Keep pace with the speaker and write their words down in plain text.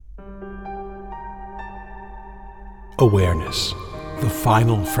Awareness, the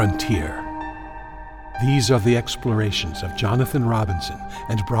final frontier. These are the explorations of Jonathan Robinson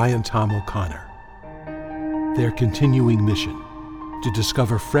and Brian Tom O'Connor. Their continuing mission, to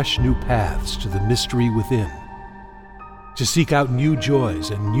discover fresh new paths to the mystery within, to seek out new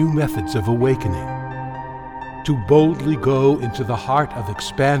joys and new methods of awakening, to boldly go into the heart of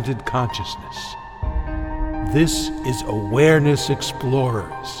expanded consciousness. This is Awareness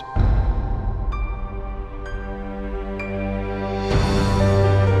Explorers.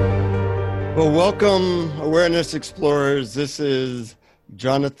 Well, welcome, Awareness Explorers. This is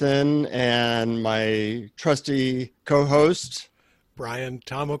Jonathan and my trusty co-host, Brian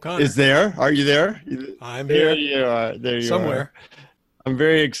Tom O'Connor. is there. Are you there? I'm There here. you are. There you Somewhere. are. I'm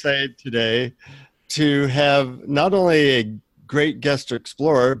very excited today to have not only a great guest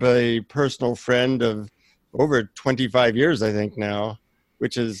explorer, but a personal friend of over 25 years, I think now,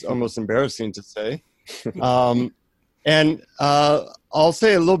 which is almost embarrassing to say. And I'll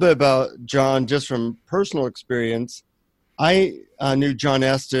say a little bit about John just from personal experience. I knew John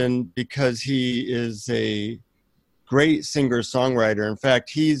Astin because he is a great singer-songwriter. In fact,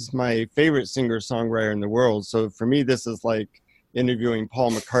 he's my favorite singer-songwriter in the world. So for me, this is like interviewing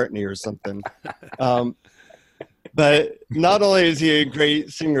Paul McCartney or something. But not only is he a great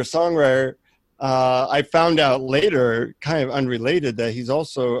singer-songwriter, I found out later, kind of unrelated, that he's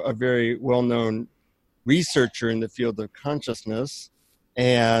also a very well-known researcher in the field of consciousness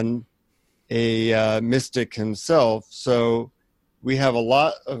and a mystic himself. So we have a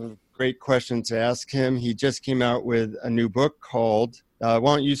lot of great questions to ask him. He just came out with a new book called, why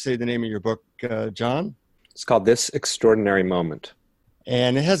don't you say the name of your book, John? It's called This Extraordinary Moment.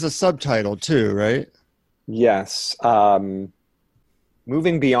 And it has a subtitle too, right? Yes.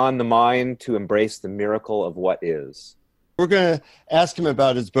 Moving beyond the mind to embrace the miracle of what is. We're going to ask him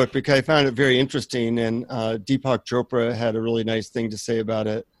about his book because I found it very interesting, and Deepak Chopra had a really nice thing to say about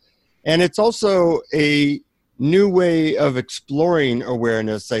it. And it's also a new way of exploring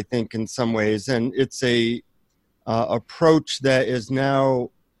awareness, I think, in some ways. And it's a approach that is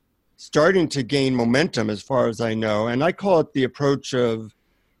now starting to gain momentum as far as I know. And I call it the approach of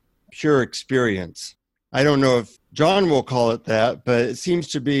pure experience. I don't know if John will call it that, but it seems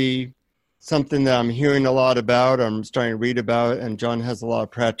to be something that I'm hearing a lot about, I'm starting to read about, and John has a lot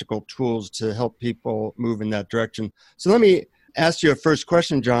of practical tools to help people move in that direction. So let me ask you a first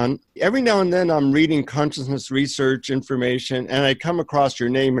question, John. Every now and then I'm reading consciousness research information, and I come across your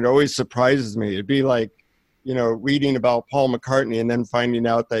name, and it always surprises me. It'd be like, you know, reading about Paul McCartney and then finding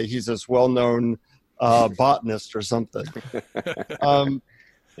out that he's this well-known botanist or something.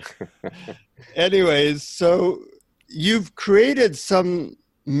 Anyways, so you've created some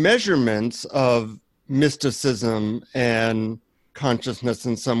measurements of mysticism and consciousness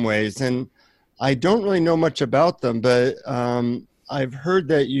in some ways, and I don't really know much about them, but I've heard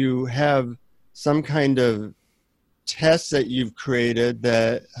that you have some kind of test that you've created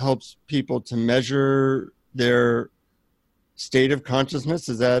that helps people to measure their state of consciousness.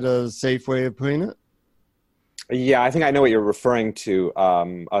 Is that a safe way of putting it? Yeah, I think I know what you're referring to.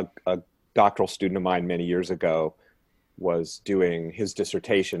 A doctoral student of mine many years ago was doing his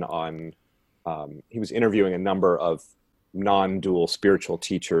dissertation on, he was interviewing a number of non-dual spiritual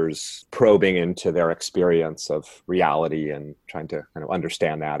teachers, probing into their experience of reality and trying to kind of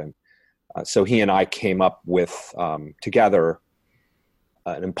understand that. And so he and I came up with, together,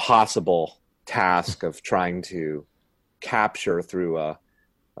 an impossible task of trying to capture through a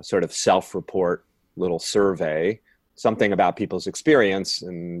sort of self-report little survey something about people's experience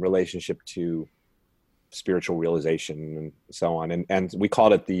in relationship to spiritual realization and so on. And we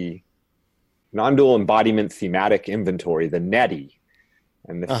called it the Non-Dual Embodiment Thematic Inventory, the NETI.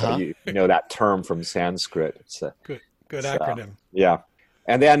 And if you know that term from Sanskrit, it's a Good acronym. Yeah.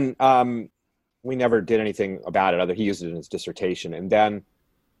 And then we never did anything about it. He used it in his dissertation. And then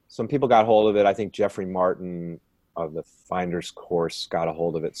some people got hold of it. I think Jeffrey Martin of the Finder's Course got a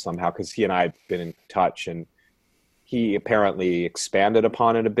hold of it somehow, because he and I had been in touch, and he apparently expanded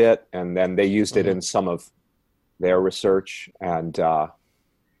upon it a bit, and then they used it in some of their research. And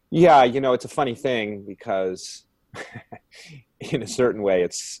yeah, you know, it's a funny thing because in a certain way,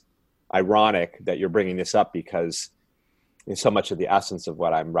 it's ironic that you're bringing this up, because so much of the essence of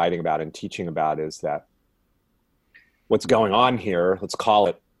what I'm writing about and teaching about is that what's going on here, let's call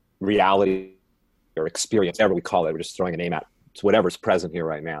it reality or experience, whatever we call it, we're just throwing a name at it. It's whatever's present here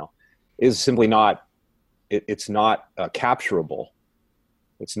right now, is simply not, it's not capturable.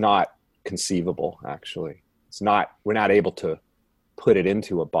 It's not conceivable, actually. It's not, we're not able to put it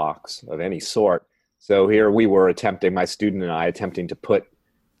into a box of any sort. So here we were attempting, my student and I, attempting to put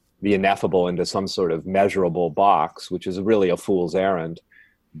the ineffable into some sort of measurable box, which is really a fool's errand.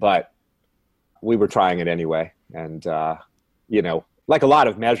 But we were trying it anyway. And, you know, like a lot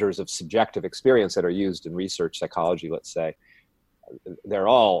of measures of subjective experience that are used in research psychology, let's say, they're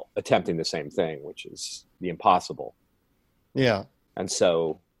all attempting the same thing, which is the impossible. Yeah. And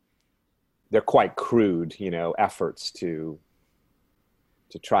so they're quite crude, you know, efforts to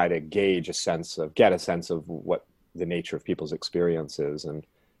try to get a sense of what the nature of people's experience is. And,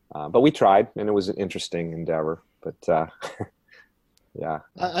 but we tried, and it was an interesting endeavor, but, yeah.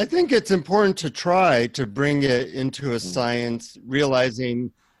 I think it's important to try to bring it into a science,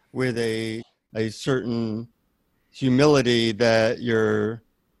 realizing with a certain humility that you're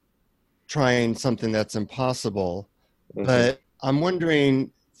trying something that's impossible. Mm-hmm. But I'm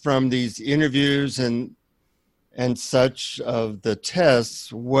wondering, from these interviews and such of the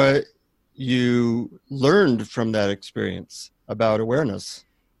tests, what you learned from that experience about awareness.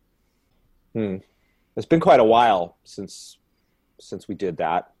 It's been quite a while since we did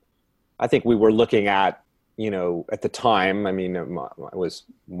that. I think we were looking at, you know, at the time, I mean, it was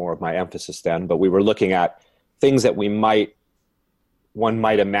more of my emphasis then, but we were looking at things that one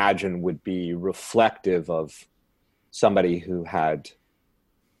might imagine would be reflective of somebody who had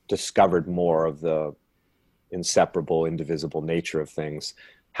discovered more of the inseparable, indivisible nature of things,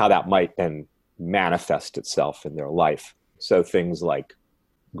 how that might then manifest itself in their life. So things like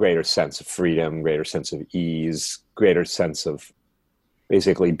greater sense of freedom, greater sense of ease, greater sense of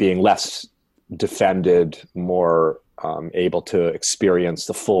basically being less defended, more able to experience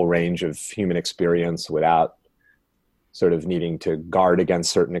the full range of human experience without sort of needing to guard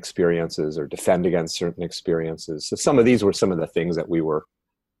against certain experiences or defend against certain experiences. So some of these were some of the things that we were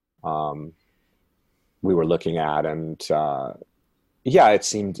looking at. And yeah, it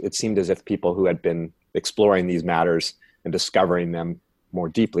seemed as if people who had been exploring these matters and discovering them more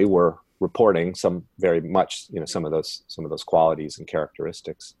deeply were reporting some very much, you know, some of those qualities and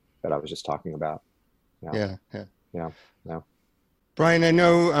characteristics that I was just talking about. Yeah. Brian, I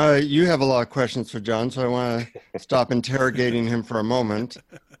know you have a lot of questions for John, so I want to stop interrogating him for a moment.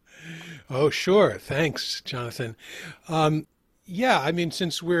 Oh, sure. Thanks, Jonathan. Yeah, I mean,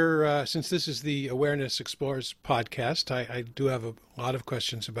 since this is the Awareness Explorers podcast, I do have a lot of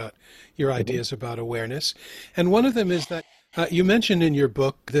questions about your ideas about awareness. And one of them is that you mentioned in your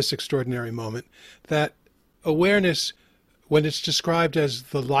book, This Extraordinary Moment, that awareness, when it's described as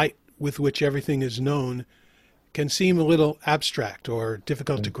the light with which everything is known, can seem a little abstract or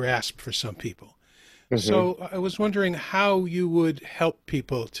difficult to grasp for some people. Mm-hmm. So I was wondering how you would help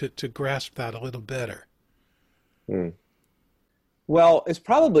people to grasp that a little better. Well, it's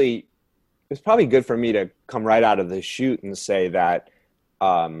probably good for me to come right out of the chute and say that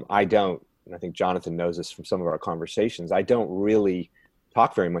I don't, and I think Jonathan knows this from some of our conversations, I don't really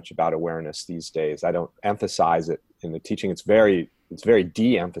talk very much about awareness these days. I don't emphasize it in the teaching. It's very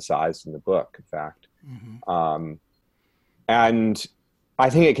de-emphasized in the book, in fact. Mm-hmm. And I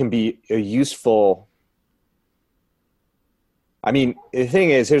think it can be a useful, I mean, the thing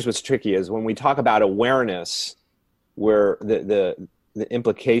is, here's what's tricky, is when we talk about awareness, where the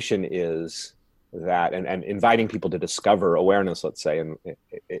implication is that, and inviting people to discover awareness, let's say, and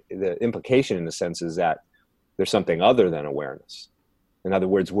the implication in a sense is that there's something other than awareness. In other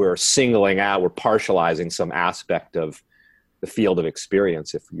words, we're singling out, we're partializing some aspect of the field of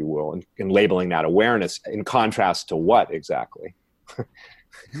experience, if you will, and labeling that awareness in contrast to what exactly?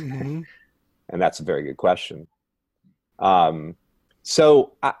 Mm-hmm. And that's a very good question.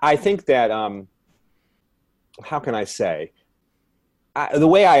 So I think that, how can I say, the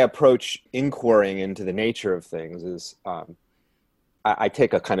way I approach inquiring into the nature of things is I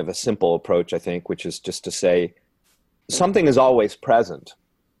take a kind of a simple approach, I think, which is just to say something is always present.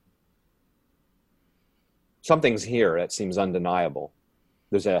 Something's here that seems undeniable.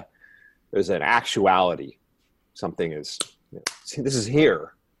 There's an actuality. Something is, see, this is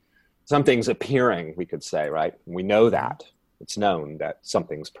here. Something's appearing, we could say, right? We know that. It's known that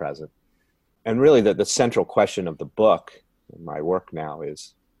something's present. And really the central question of the book, in my work now,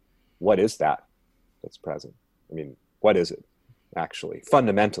 is what is that that's present? I mean, what is it actually?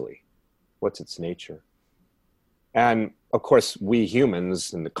 Fundamentally, what's its nature? And of course, we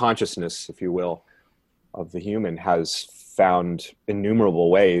humans, and the consciousness, if you will, of the human has found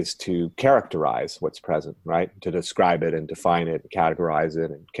innumerable ways to characterize what's present, right? To describe it and define it, categorize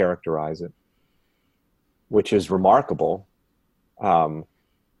it and characterize it, which is remarkable. But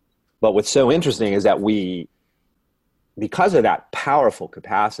what's so interesting is that we, because of that powerful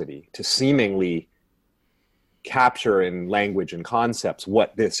capacity to seemingly capture in language and concepts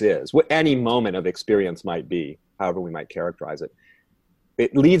what this is, what any moment of experience might be, however we might characterize it,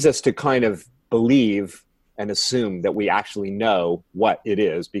 it leads us to kind of believe and assume that we actually know what it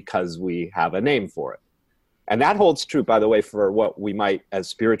is because we have a name for it. And that holds true, by the way, for what we might, as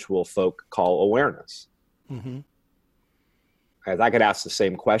spiritual folk, call awareness. Mm-hmm. As I could ask the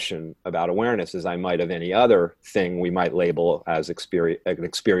same question about awareness as I might of any other thing we might label as an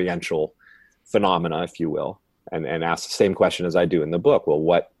experiential phenomena, if you will, and ask the same question as I do in the book. Well,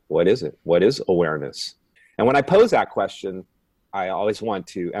 what is it? What is awareness? And when I pose that question, I always want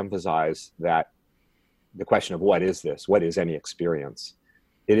to emphasize that the question of what is this? What is any experience?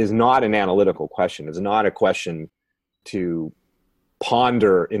 It is not an analytical question. It's not a question to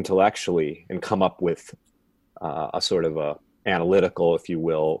ponder intellectually and come up with a sort of a analytical, if you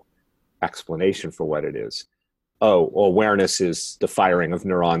will, explanation for what it is. Oh, awareness is the firing of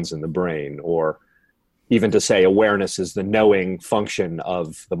neurons in the brain, or even to say awareness is the knowing function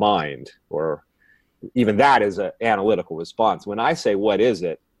of the mind, or even that is an analytical response. When I say, what is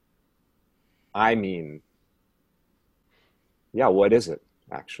it? I mean, yeah, what is it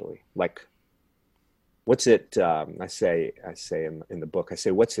actually? Like, what's it, I say in the book, I say,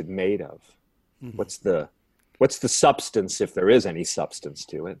 what's it made of? Mm-hmm. What's the substance, if there is any substance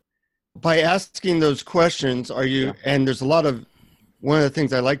to it? By asking those questions, and there's one of the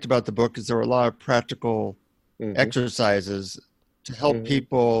things I liked about the book is there were a lot of practical exercises to help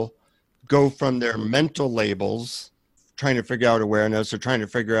people go from their mental labels, trying to figure out awareness or trying to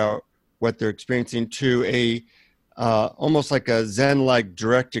figure out what they're experiencing, to a almost like a Zen-like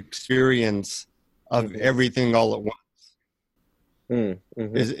direct experience of everything all at once.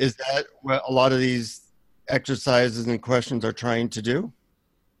 Mm-hmm. Is that what a lot of these exercises and questions are trying to do?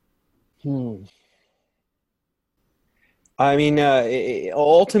 I mean,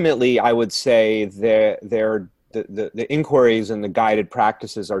 ultimately, I would say the inquiries and the guided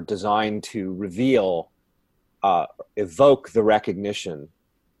practices are designed to reveal, evoke the recognition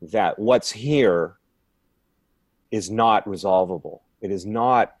that what's here is not resolvable. It is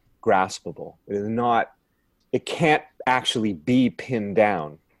not graspable. It can't actually be pinned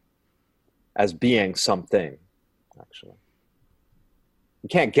down as being something, actually. You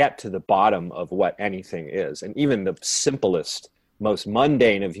can't get to the bottom of what anything is. And even the simplest, most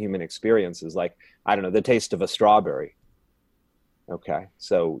mundane of human experiences, like, I don't know, the taste of a strawberry. Okay,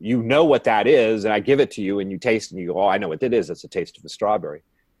 so you know what that is, and I give it to you, and you taste, and you go, oh, I know what it is. It's a taste of a strawberry.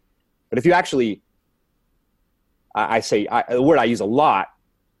 But if you actually, the word I use a lot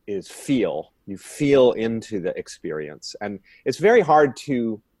is feel. You feel into the experience. And it's very hard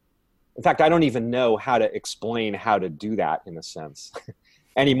to, in fact, I don't even know how to explain how to do that in a sense,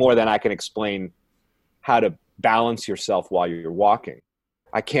 any more than I can explain how to balance yourself while you're walking.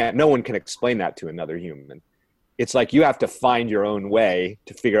 No one can explain that to another human. It's like you have to find your own way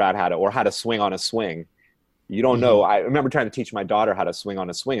to figure out how to swing on a swing. You don't know. I remember trying to teach my daughter how to swing on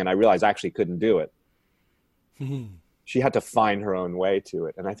a swing, and I realized I actually couldn't do it. She had to find her own way to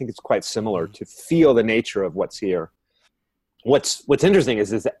it. And I think it's quite similar to feel the nature of what's here. What's interesting is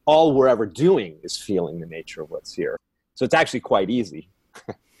that all we're ever doing is feeling the nature of what's here. So it's actually quite easy.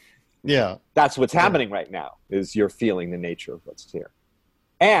 Yeah. That's what's happening right now, is you're feeling the nature of what's here.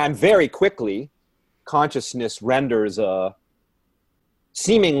 And very quickly, consciousness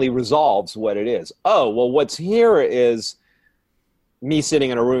seemingly resolves what it is. Oh, well, what's here is me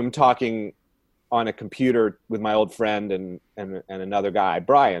sitting in a room talking on a computer with my old friend and another guy,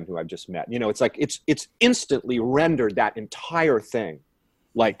 Brian, who I've just met. You know, it's like it's instantly rendered that entire thing.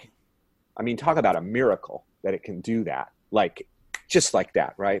 Like, I mean, talk about a miracle that it can do that. Like, just like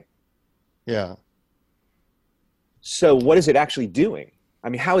that, right? Yeah. So what is it actually doing? I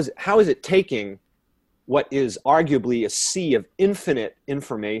mean, how is it taking what is arguably a sea of infinite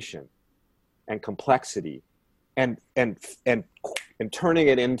information and complexity and turning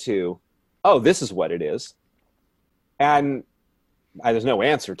it into, oh, this is what it is. And there's no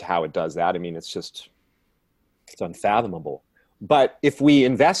answer to how it does that. I mean, it's unfathomable. But if we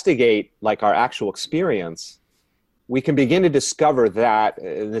investigate like our actual experience, we can begin to discover that,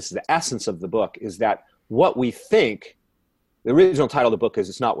 and this is the essence of the book, is that what we think, the original title of the book is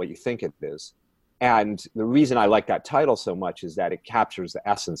It's Not What You Think It Is. And the reason I like that title so much is that it captures the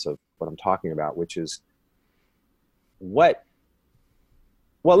essence of what I'm talking about, which is well,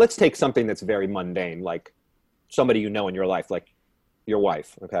 let's take something that's very mundane, like somebody you know in your life, like your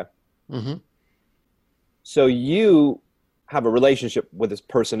wife, okay? Mm-hmm. So you have a relationship with this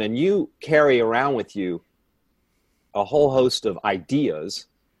person and you carry around with you a whole host of ideas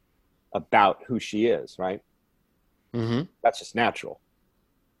about who she is, right? Mm-hmm. That's just natural.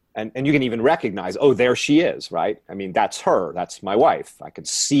 And you can even recognize, oh, there she is, right? I mean, that's her. That's my wife. I can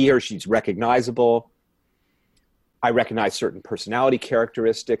see her. She's recognizable. I recognize certain personality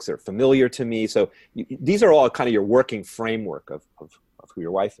characteristics that are familiar to me. So these are all kind of your working framework of who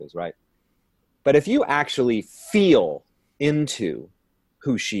your wife is, right? But if you actually feel into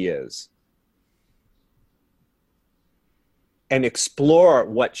who she is and explore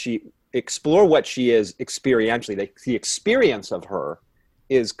what she is experientially, the experience of her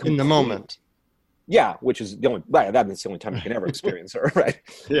is complete. In the moment. Yeah, which is the only, right, that's the only time you can ever experience her, right?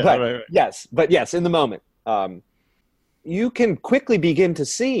 Yeah, but, right. Yes, in the moment. You can quickly begin to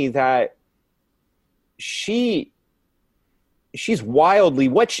see that she's wildly,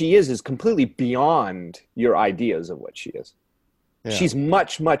 what she is completely beyond your ideas of what she is. Yeah. She's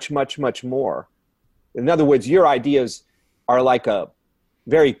much, much, much, much more. In other words, your ideas are like a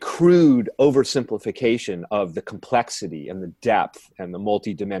very crude oversimplification of the complexity and the depth and the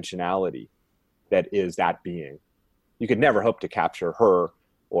multidimensionality that is that being. You could never hope to capture her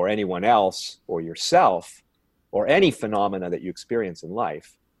or anyone else or yourself or any phenomena that you experience in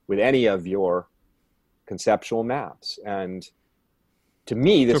life with any of your conceptual maps. And to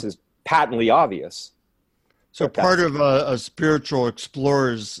me, this is patently obvious. So part of a spiritual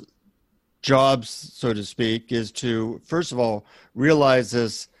explorer's jobs, so to speak, is to, first of all, realize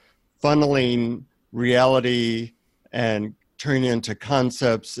this funneling reality and turning into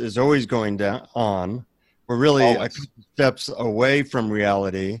concepts is always going on. We're really a couple steps away from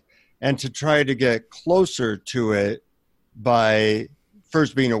reality, and to try to get closer to it by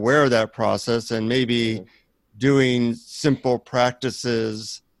first being aware of that process and maybe doing simple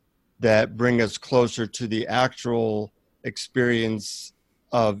practices that bring us closer to the actual experience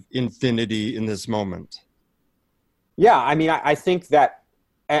of infinity in this moment. Yeah, I mean, I think that,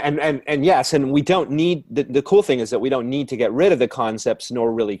 and yes, and we don't need, the cool thing is that we don't need to get rid of the concepts,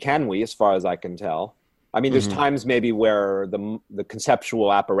 nor really can we, as far as I can tell. I mean, there's times maybe where the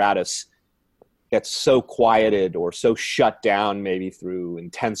conceptual apparatus gets so quieted or so shut down, maybe through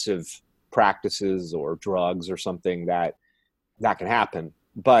intensive practices or drugs or something, that can happen.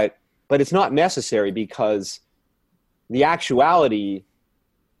 But it's not necessary, because the actuality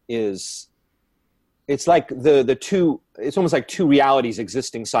is, it's like the two, it's almost like two realities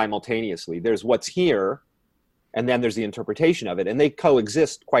existing simultaneously. There's what's here, and then there's the interpretation of it, and they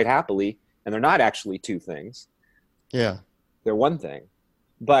coexist quite happily, and they're not actually two things. Yeah. They're one thing.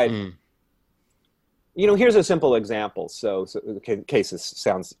 But, here's a simple example. So in case this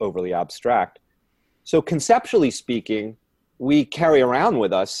sounds overly abstract. So conceptually speaking, we carry around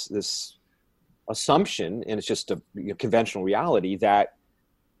with us this assumption, and it's just a conventional reality, that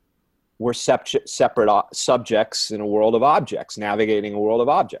we're separate subjects in a world of objects, navigating a world of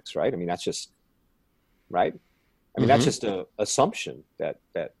objects, right? I mean, that's just, right? I mean, that's just an assumption that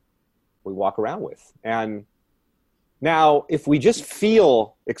we walk around with. And now, if we just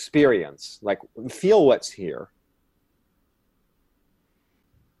feel experience, like feel what's here,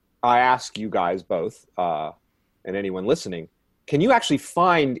 I ask you guys both, and anyone listening, can you actually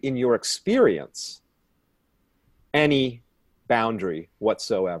find in your experience any boundary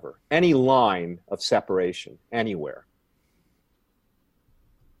whatsoever, any line of separation anywhere?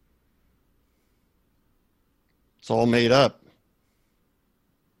 It's all made up.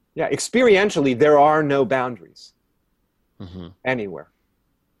 Yeah, experientially, there are no boundaries anywhere.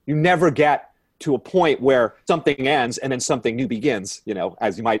 You never get to a point where something ends and then something new begins,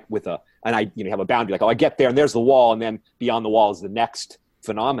 as you might with you have a boundary, like, oh, I get there and there's the wall, and then beyond the wall is the next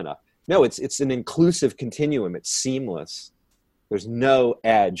phenomena. No, it's an inclusive continuum. It's seamless. There's no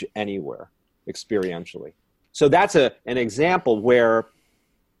edge anywhere experientially. So that's an example where,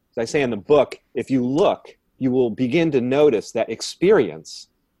 as I say in the book, if you look, you will begin to notice that experience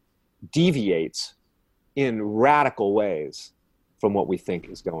deviates in radical ways from what we think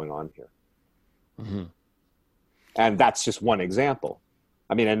is going on here. And that's just one example.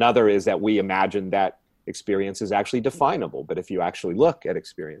 I mean, another is that we imagine that experience is actually definable, but if you actually look at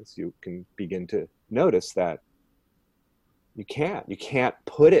experience, you can begin to notice that you can't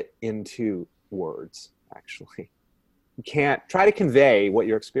put it into words, actually. You can't try to convey what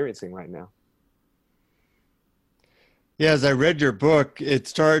you're experiencing right now. Yeah, as I read your book, it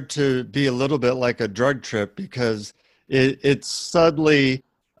started to be a little bit like a drug trip, because it subtly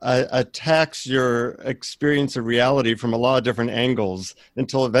attacks your experience of reality from a lot of different angles,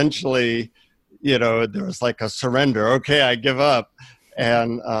 until eventually, there was like a surrender. Okay, I give up.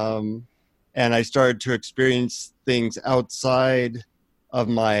 And I started to experience things outside of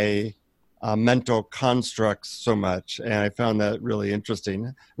my mental constructs so much. And I found that really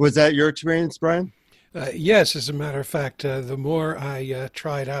interesting. Was that your experience, Brian? Yes, as a matter of fact, the more I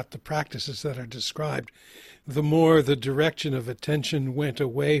tried out the practices that are described, the more the direction of attention went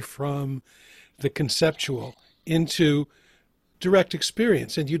away from the conceptual into direct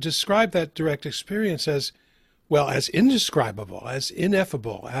experience. And you describe that direct experience as, well, as indescribable, as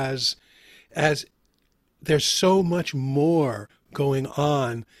ineffable, as there's so much more going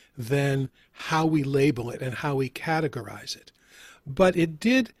on than how we label it and how we categorize it. But it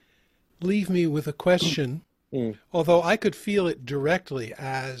did leave me with a question, although I could feel it directly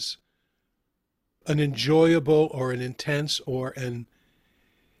as an enjoyable or an intense or an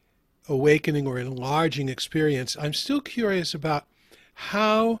awakening or enlarging experience. I'm still curious about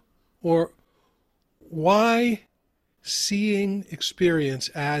how or why seeing experience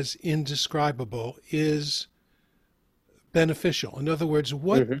as indescribable is beneficial. In other words,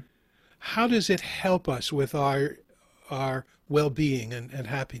 how does it help us with our well-being and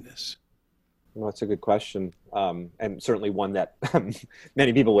happiness? Well, that's a good question, and certainly one that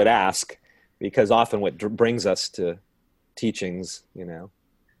many people would ask, because often what brings us to teachings,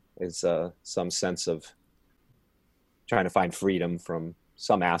 is some sense of trying to find freedom from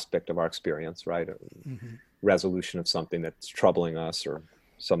some aspect of our experience, right? Resolution of something that's troubling us, or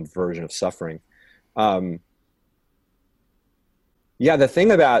some version of suffering. The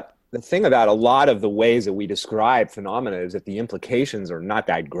thing about a lot of the ways that we describe phenomena is that the implications are not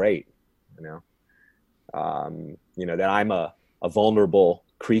that great. That I'm a vulnerable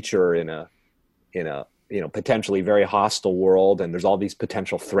creature in a potentially very hostile world, and there's all these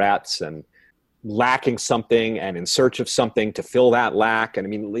potential threats, and lacking something and in search of something to fill that lack.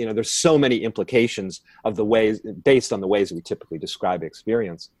 And there's so many implications of the ways, based on the ways that we typically describe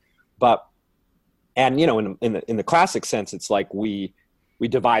experience. In the classic sense, it's like we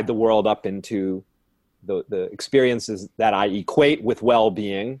divide the world up into the experiences that I equate with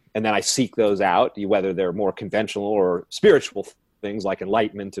well-being, and then I seek those out, whether they're more conventional or spiritual things like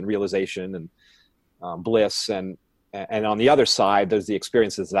enlightenment and realization and bliss, and on the other side, there's the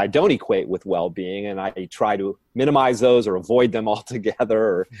experiences that I don't equate with well-being, and I try to minimize those or avoid them altogether,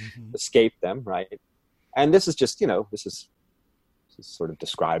 or escape them, right? And this is just, this sort of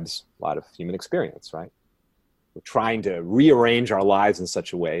describes a lot of human experience, right? We're trying to rearrange our lives in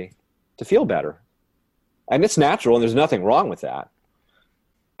such a way to feel better. And it's natural, and there's nothing wrong with that.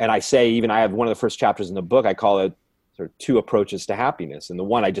 And I have one of the first chapters in the book, I call it sort of 2 approaches to happiness. And the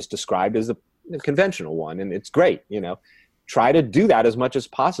one I just described is the conventional one, and it's great. Try to do that as much as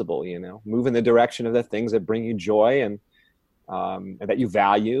possible. Move in the direction of the things that bring you joy and that you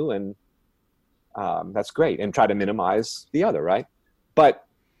value, and that's great. And try to minimize the other, right? But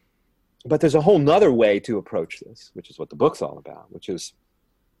there's a whole nother way to approach this, which is what the book's all about, which is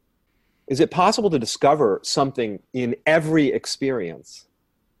it possible to discover something in every experience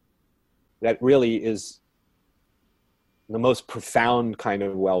that really is the most profound kind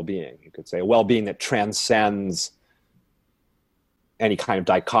of well-being? You could say a well-being that transcends any kind of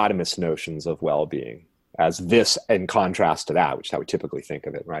dichotomous notions of well-being as this in contrast to that, which is how we typically think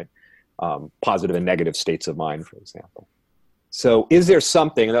of it, right? Positive and negative states of mind, for example. So is there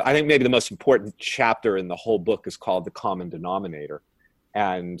something, I think maybe the most important chapter in the whole book is called The Common Denominator.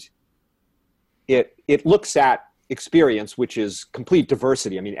 And it looks at experience, which is complete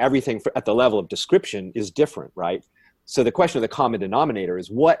diversity. Everything at the level of description is different, right? So the question of the common denominator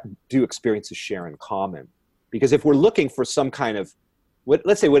is, what do experiences share in common? Because if we're looking for some kind of,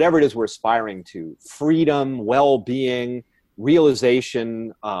 let's say whatever it is we're aspiring to, freedom, well-being,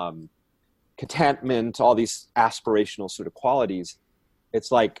 realization, contentment, all these aspirational sort of qualities,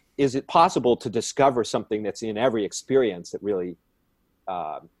 it's like, is it possible to discover something that's in every experience that really,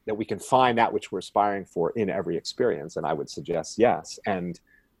 that we can find that which we're aspiring for in every experience? And I would suggest yes. And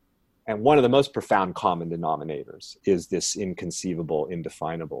one of the most profound common denominators is this inconceivable,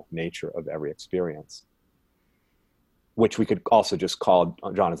 indefinable nature of every experience, which we could also just call,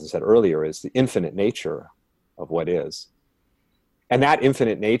 Jonathan said earlier, is the infinite nature of what is. And that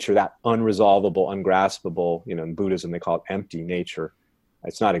infinite nature, that unresolvable, ungraspable, in Buddhism they call it empty nature.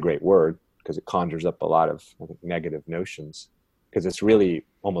 It's not a great word because it conjures up a lot of, I think, negative notions, because it's really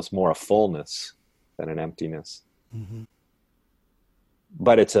almost more a fullness than an emptiness. Mm-hmm.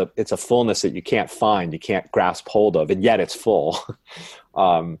 But it's a fullness that you can't find, you can't grasp hold of, and yet it's full.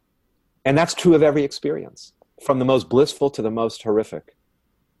 And that's true of every experience, from the most blissful to the most horrific,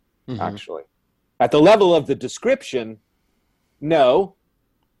 actually. At the level of the description, no,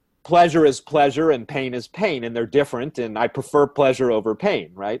 pleasure is pleasure and pain is pain, and they're different, and I prefer pleasure over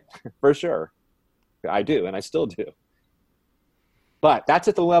pain, right? For sure. I do, and I still do. But that's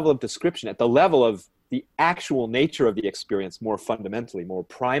at the level of description. At the level of the actual nature of the experience, more fundamentally, more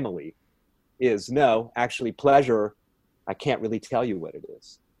primally, is no, actually pleasure, I can't really tell you what it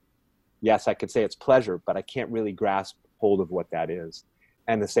is. Yes, I could say it's pleasure, but I can't really grasp hold of what that is.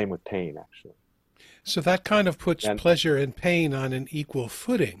 And the same with pain, actually. So that kind of puts And pleasure and pain on an equal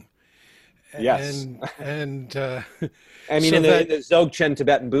footing. yes, And I mean, so in the Dzogchen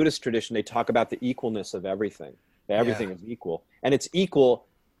Tibetan Buddhist tradition, they talk about the equalness of everything. That everything yeah. is equal, and it's equal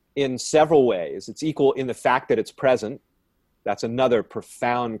in several ways. It's equal in the fact that it's present. That's another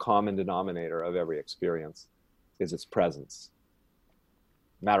profound common denominator of every experience, is its presence.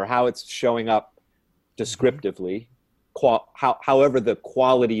 No matter how it's showing up descriptively, however the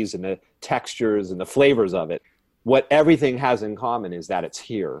qualities and the textures and the flavors of it, what everything has in common is that it's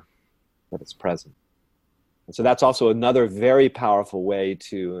here, that it's present. And so that's also another very powerful way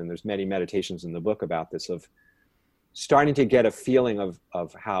to, and there's many meditations in the book about this, of starting to get a feeling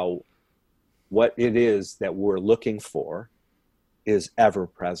of how what it is that we're looking for is ever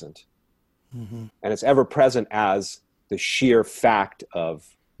present. Mm-hmm. And it's ever present as the sheer fact of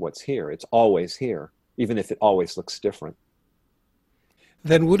what's here. It's always here, even if it always looks different.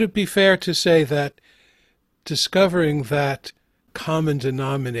 Then would it be fair to say that discovering that common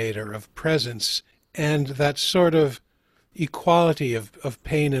denominator of presence and that sort of equality of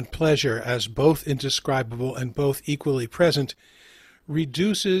pain and pleasure as both indescribable and both equally present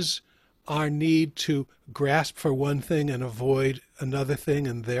reduces our need to grasp for one thing and avoid another thing,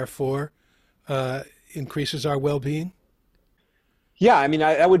 and therefore increases our well-being? Yeah, I mean,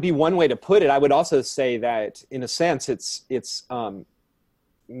 that would be one way to put it. I would also say that, in a sense, it's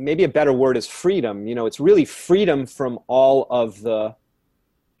maybe a better word is freedom. You know, it's really freedom from all of the,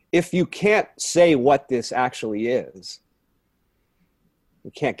 if you can't say what this actually is,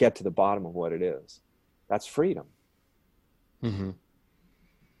 you can't get to the bottom of what it is. That's freedom. Mm-hmm.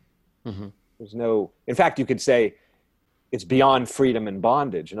 Mm-hmm. There's no, in fact, you could say it's beyond freedom and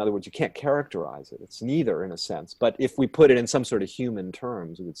bondage. In other words, you can't characterize it. It's neither, in a sense. But if we put it in some sort of human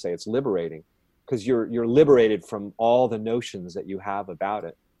terms, we would say it's liberating, because you're liberated from all the notions that you have about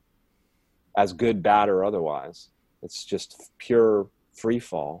it, as good, bad, or otherwise. It's just pure free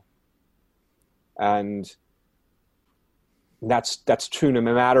fall. And that's true no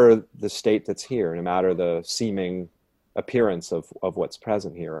matter the state that's here, no matter the seeming appearance of what's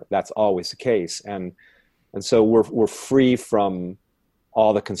present here. That's always the case. And so we're free from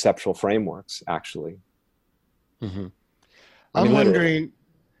all the conceptual frameworks, actually. Mm-hmm. I'm wondering,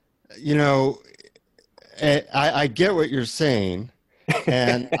 you know, I get what you're saying,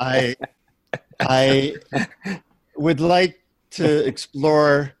 and I would like to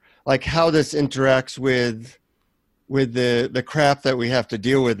explore like how this interacts with the crap that we have to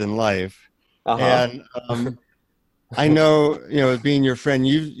deal with in life. And I know, you know, being your friend,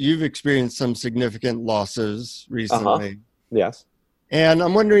 you've experienced some significant losses recently. Yes. And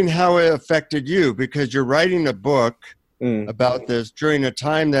I'm wondering how it affected you, because you're writing a book about this during a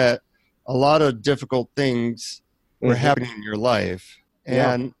time that a lot of difficult things were happening in your life.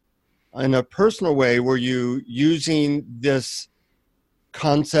 And in a personal way, were you using this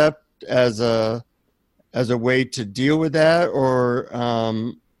concept as a way to deal with that, or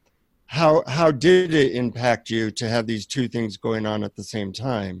how did it impact you to have these two things going on at the same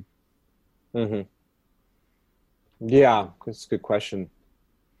time? Mm-hmm. Yeah, that's a good question.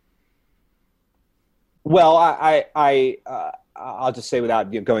 Well, I'll just say,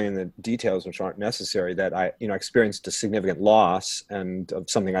 without going into details, which aren't necessary, that I experienced a significant loss and of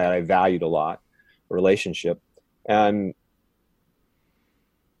something that I valued a lot, a relationship, and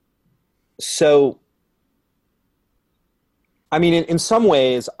so, I mean, in some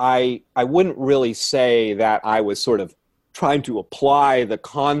ways, I wouldn't really say that I was sort of trying to apply the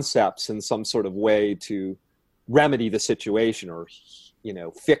concepts in some sort of way to remedy the situation or, you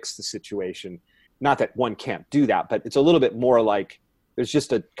know, fix the situation. Not that one can't do that, but it's a little bit more like there's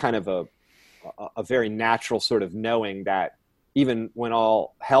just a kind of a very natural sort of knowing that even when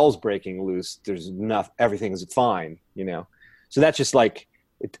all hell's breaking loose, there's enough, everything's fine, you know? So that's just like,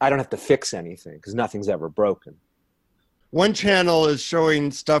 I don't have to fix anything because nothing's ever broken. One channel is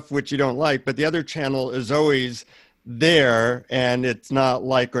showing stuff which you don't like, but the other channel is always there, and it's not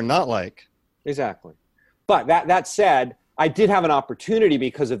like or not like. Exactly. But that said, I did have an opportunity,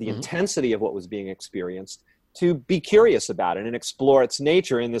 because of the intensity of what was being experienced, to be curious about it and explore its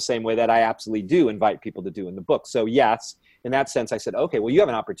nature in the same way that I absolutely do invite people to do in the book. So yes, in that sense, I said, okay, well, you have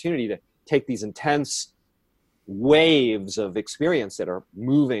an opportunity to take these intense waves of experience that are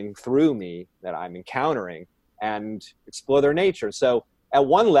moving through me, that I'm encountering, and explore their nature. So at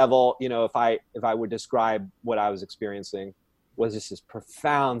one level, you know, if I would describe what I was experiencing, was just this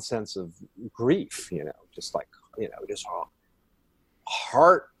profound sense of grief, you know, just like, you know, just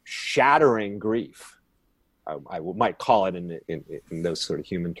heart-shattering grief. I might call it in those sort of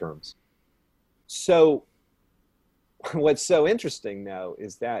human terms. So what's so interesting, though,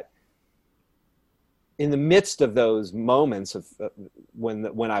 is that in the midst of those moments of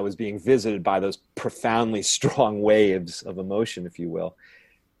when I was being visited by those profoundly strong waves of emotion, if you will,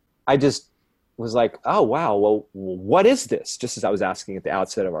 I just was like, oh, wow, well, what is this? Just as I was asking at the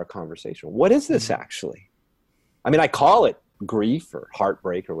outset of our conversation, what is this actually? I mean, I call it grief or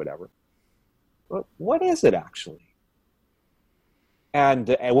heartbreak or whatever, but what is it actually? And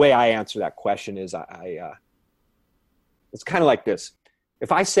the way I answer that question is it's kind of like this.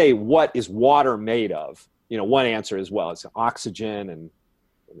 If I say, what is water made of? One answer is, well, it's oxygen and,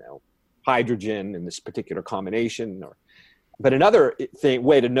 hydrogen in this particular combination. But another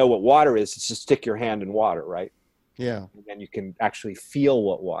way to know what water is to stick your hand in water, right? Yeah. And you can actually feel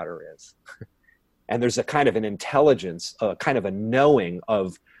what water is. And there's a kind of an intelligence, a kind of a knowing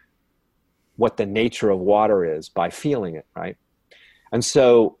of what the nature of water is by feeling it, right? And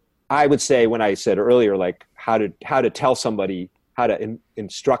so I would say, when I said earlier, like how to tell somebody, how to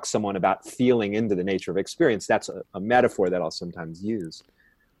instruct someone about feeling into the nature of experience, that's a metaphor that I'll sometimes use.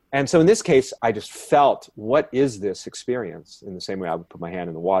 And so in this case, I just felt, what is this experience? In the same way I would put my hand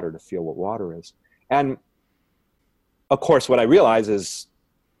in the water to feel what water is. And of course, what I realize is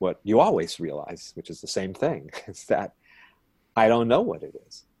what you always realize, which is the same thing, is that I don't know what it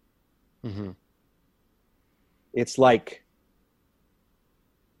is. Mm-hmm. It's like,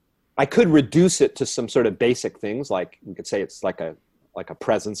 I could reduce it to some sort of basic things, like we could say it's like a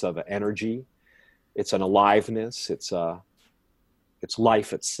presence of energy. It's an aliveness. It's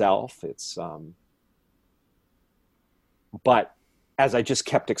life itself. But as I just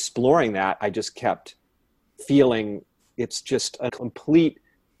kept exploring that, I just kept feeling it's just a complete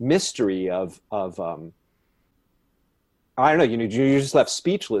mystery of I don't know, you're just left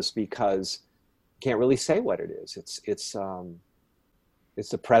speechless because you can't really say what it is. It's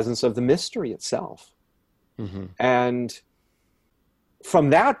the presence of the mystery itself. Mm-hmm. And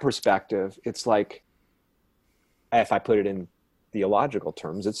from that perspective, it's like, if I put it in theological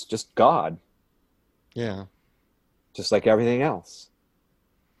terms, it's just God. Yeah. Just like everything else.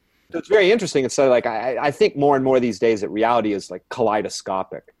 So it's very interesting. It's like, I think more and more these days that reality is like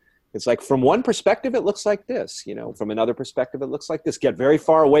kaleidoscopic. It's like, from one perspective, it looks like this, from another perspective, it looks like this. Get very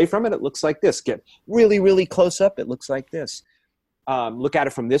far away from it, it looks like this. Get really, really close up, it looks like this. Look at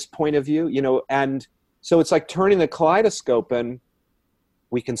it from this point of view, and so it's like turning the kaleidoscope, and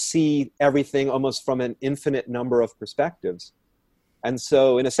we can see everything almost from an infinite number of perspectives. And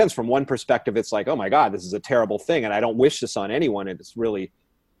so in a sense, from one perspective, it's like, oh my God, this is a terrible thing, and I don't wish this on anyone, and it's really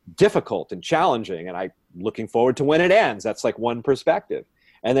difficult and challenging, and I'm looking forward to when it ends. That's like one perspective.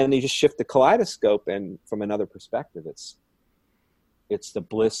 And then you just shift the kaleidoscope, and from another perspective, it's the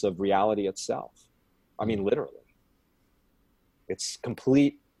bliss of reality itself. I mean, literally. It's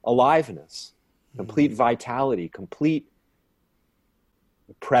complete aliveness, complete vitality, complete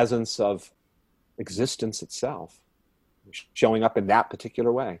presence of existence itself, showing up in that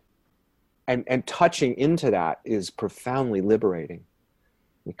particular way. And touching into that is profoundly liberating,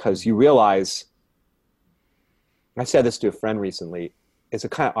 because you realize, I said this to a friend recently, it's a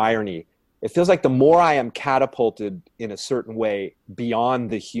kind of irony. It feels like the more I am catapulted in a certain way beyond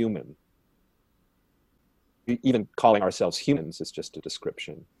the human, even calling ourselves humans is just a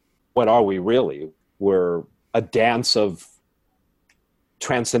description. What are we really? We're a dance of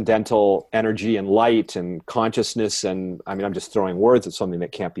transcendental energy and light and consciousness. And I mean, I'm just throwing words at something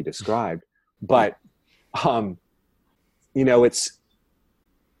that can't be described. But, it's,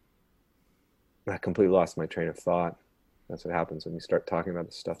 I completely lost my train of thought. That's what happens when you start talking about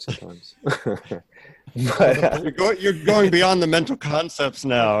this stuff sometimes. But, you're going beyond the mental concepts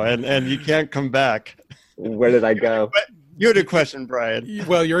now, and you can't come back. Where did I go? You had a question, Brian.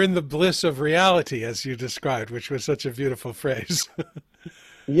 Well, you're in the bliss of reality, as you described, which was such a beautiful phrase.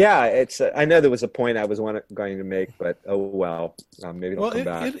 Yeah, I know there was a point I was going to make, but oh well, maybe it'll come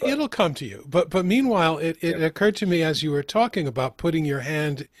back. It'll come to you. But meanwhile, it occurred to me as you were talking about putting your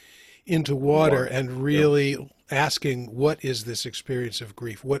hand into water and really asking, what is this experience of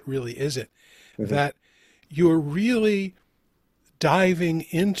grief? What really is it? Mm-hmm. That you're really diving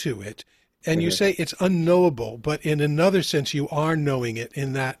into it. And you say it's unknowable, but in another sense, you are knowing it,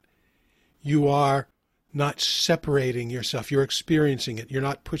 in that you are not separating yourself. You're experiencing it. You're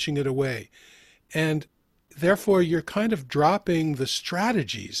not pushing it away. And therefore, you're kind of dropping the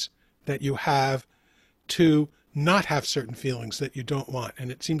strategies that you have to not have certain feelings that you don't want. And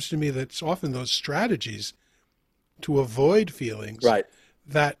it seems to me that it's often those strategies to avoid feelings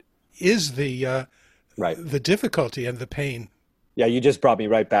that is the difficulty and the pain. Yeah, you just brought me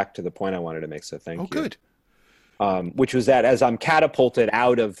right back to the point I wanted to make, so thank you. Oh, good. Which was that as I'm catapulted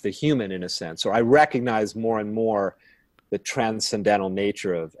out of the human, in a sense, or I recognize more and more the transcendental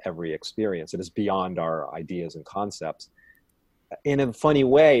nature of every experience. It is beyond our ideas and concepts. In a funny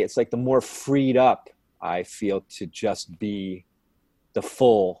way, it's like the more freed up I feel to just be the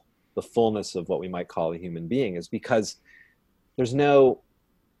fullness of what we might call a human being, is because there's no,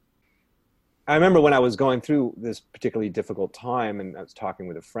 I remember when I was going through this particularly difficult time, and I was talking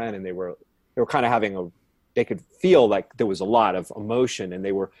with a friend, and they were kind of having they could feel like there was a lot of emotion, and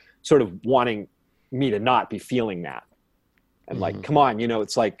they were sort of wanting me to not be feeling that. And like, come on,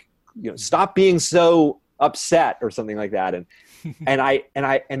 it's like, stop being so upset or something like that. And,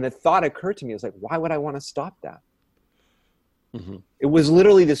 and the thought occurred to me, is like, why would I want to stop that? It was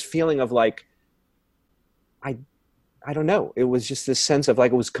literally this feeling of like, I don't know. It was just this sense of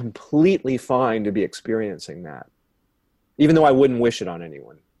like, it was completely fine to be experiencing that, even though I wouldn't wish it on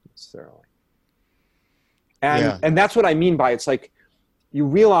anyone necessarily. And that's what I mean by, it's like, you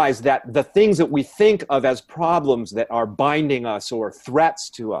realize that the things that we think of as problems that are binding us or threats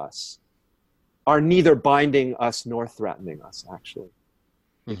to us are neither binding us nor threatening us, actually,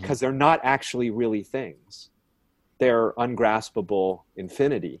 because they're not actually really things. They're ungraspable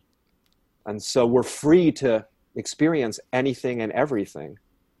infinity. And so we're free to experience anything and everything,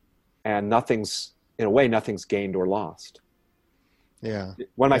 and nothing's gained or lost. Yeah.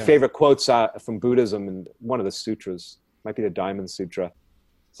 One of my favorite quotes from Buddhism, and one of the sutras, might be the Diamond Sutra,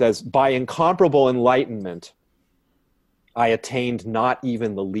 says, "By incomparable enlightenment, I attained not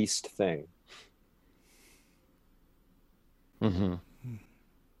even the least thing."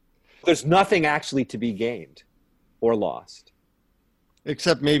 There's nothing actually to be gained or lost.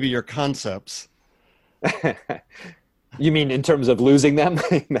 Except maybe your concepts. You mean in terms of losing them?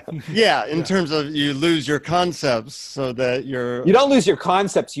 No. Yeah, in terms of you lose your concepts so that you don't lose your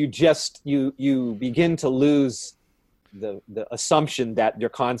concepts, you begin to lose the assumption that your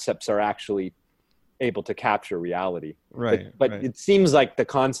concepts are actually able to capture reality. Right. But it seems like the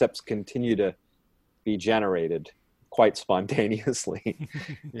concepts continue to be generated quite spontaneously.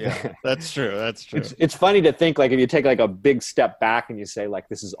 Yeah, that's true. That's true. It's funny to think, like, if you take like a big step back and you say, like,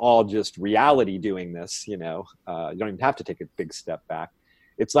 this is all just reality doing this, you don't even have to take a big step back.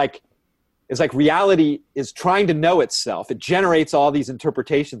 It's like reality is trying to know itself. It generates all these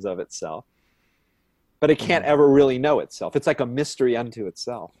interpretations of itself, but it can't ever really know itself. It's like a mystery unto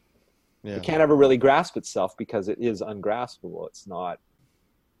itself. Yeah. It can't ever really grasp itself because it is ungraspable. It's not.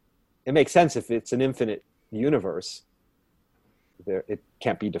 It makes sense if it's an infinite universe. It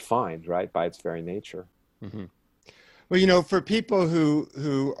can't be defined, right, by its very nature. Well, for people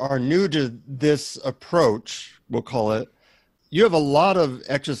who are new to this approach, we'll call it, you have a lot of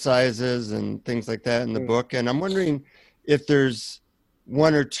exercises and things like that in the book, and I'm wondering if there's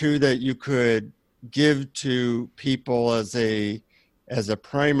one or two that you could give to people as a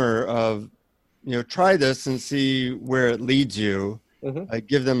primer of, try this and see where it leads you.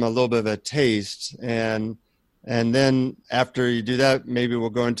 Give them a little bit of a taste, and then after you do that, maybe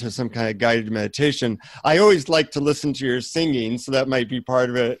we'll go into some kind of guided meditation. I always like to listen to your singing, so that might be part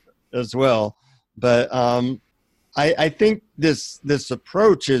of it as well. But I think this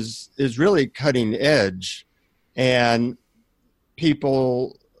approach is really cutting edge, and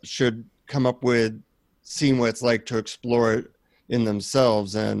people should come up with seeing what it's like to explore it in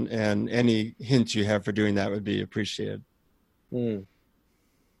themselves, and any hints you have for doing that would be appreciated.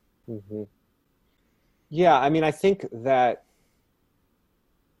 Yeah, I mean, I think that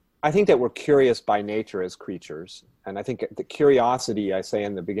we're curious by nature as creatures, and I think the curiosity, I say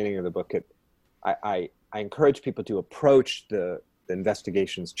in the beginning of the book, I encourage people to approach the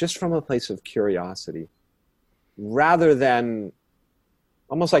investigations just from a place of curiosity, rather than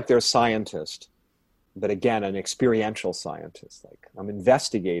almost like they're a scientist, but again, an experiential scientist. Like, I'm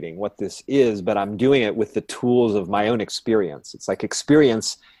investigating what this is, but I'm doing it with the tools of my own experience. It's like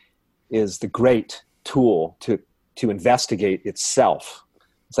experience is the great tool to investigate itself.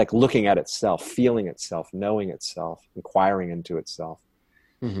 It's like looking at itself, feeling itself, knowing itself, inquiring into itself.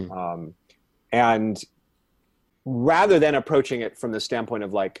 And rather than approaching it from the standpoint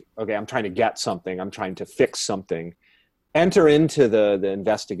of like, okay, I'm trying to get something, I'm trying to fix something, enter into the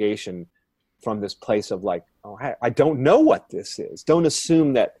investigation from this place of like, oh, I don't know what this is. Don't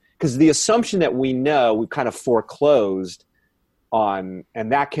assume that, because the assumption that we know, we've kind of foreclosed on,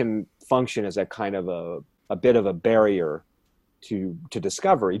 and that can function as a kind of a bit of a barrier to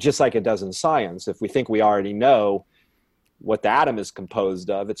discovery, just like it does in science. If we think we already know what the atom is composed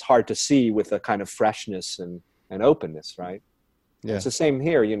of, it's hard to see with a kind of freshness and openness, right? Yeah. It's the same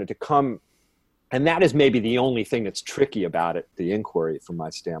here, to come, and that is maybe the only thing that's tricky about it, the inquiry from my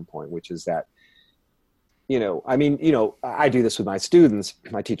standpoint, which is that I mean, I do this with my students.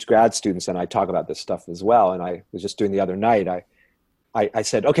 I teach grad students, and I talk about this stuff as well. And I was just doing the other night. I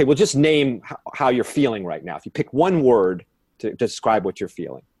said, okay, well, just name how you're feeling right now. If you pick one word to describe what you're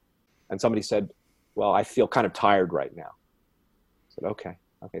feeling. And somebody said, well, I feel kind of tired right now. I said, okay.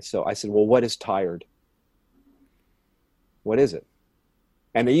 So I said, well, what is tired? What is it?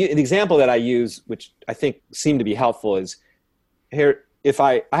 And an example that I use, which I think seemed to be helpful, is here, if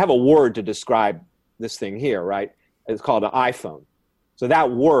I have a word to describe this thing here, right? It's called an iPhone. So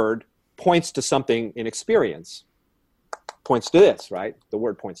that word points to something in experience, points to this, right? The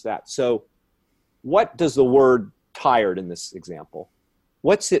word points to that. So what does the word tired in this example,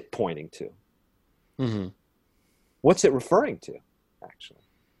 what's it pointing to? Mm-hmm. What's it referring to, actually?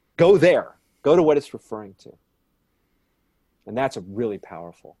 Go there. Go to what it's referring to. And that's a really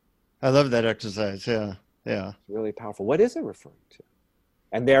powerful. I love that exercise. Yeah. It's really powerful. What is it referring to?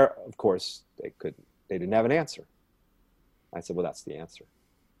 And there, of course, they didn't have an answer. I said, well, that's the answer.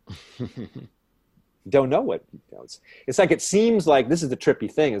 Don't know what, it's like, it seems like, this is the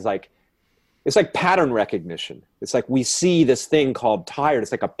trippy thing, it's like pattern recognition. It's like we see this thing called tired.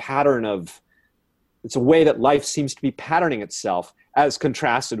 It's like a pattern it's a way that life seems to be patterning itself as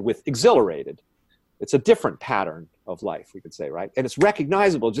contrasted with exhilarated. It's a different pattern of life, we could say, right? And it's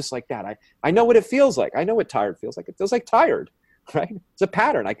recognizable just like that. I know what it feels like. I know what tired feels like. It feels like tired, right? It's a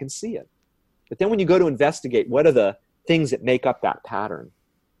pattern. I can see it. But then when you go to investigate what are the things that make up that pattern,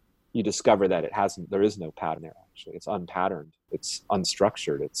 you discover that there is no pattern there, actually. It's unpatterned. It's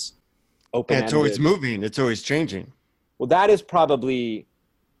unstructured. It's open-ended. And it's always moving. It's always changing. Well, that is probably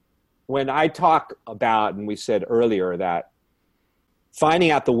when I talk about, and we said earlier, that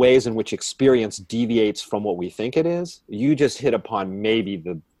finding out the ways in which experience deviates from what we think it is, you just hit upon maybe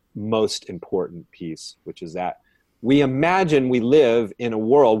the most important piece, which is that we imagine we live in a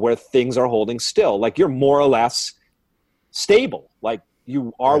world where things are holding still, like you're more or less stable, like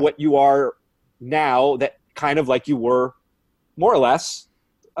you are what you are now, that kind of like you were more or less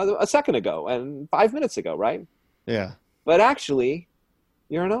a second ago and 5 minutes ago, right? Yeah. But actually,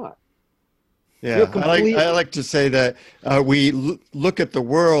 you're not. Yeah, I like to say that we look at the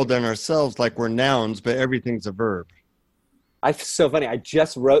world and ourselves like we're nouns, but everything's a verb. It's so funny. I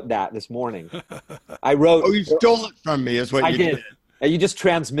just wrote that this morning. I wrote. Oh, you stole it from me, is what you did. You just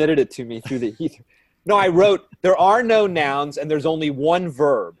transmitted it to me through the ether. No, I wrote, there are no nouns and there's only one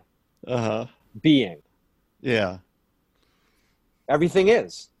verb. Being. Yeah. Everything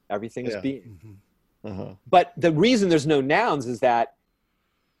is. Everything is being. But the reason there's no nouns is that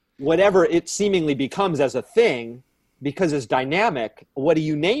whatever it seemingly becomes as a thing, because it's dynamic, what are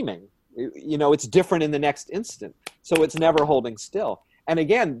you naming? It's different in the next instant. So it's never holding still. And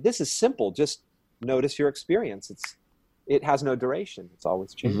again, this is simple. Just notice your experience. It has no duration. It's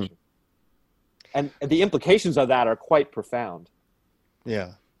always changing. And the implications of that are quite profound.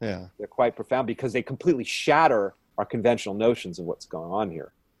 Yeah. They're quite profound because they completely shatter our conventional notions of what's going on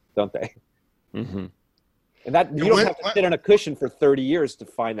here, don't they? And that you don't have to sit on a cushion for 30 years to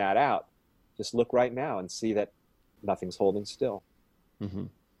find that out. Just look right now and see that nothing's holding still.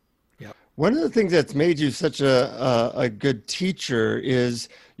 One of the things that's made you such a good teacher is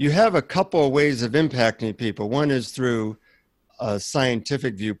you have a couple of ways of impacting people. One is through a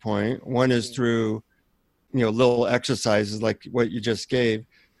scientific viewpoint. One is through, little exercises like what you just gave,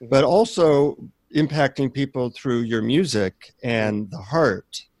 but also impacting people through your music and the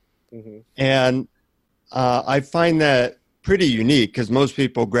heart. And I find that pretty unique because most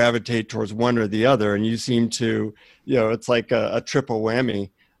people gravitate towards one or the other, and you seem to, it's like a triple whammy.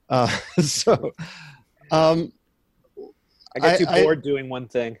 So I get too bored doing one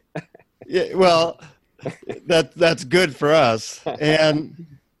thing. Yeah, well, that's good for us. And,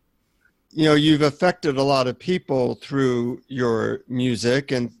 you've affected a lot of people through your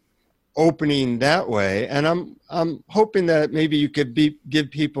music and opening that way. And I'm hoping that maybe you could give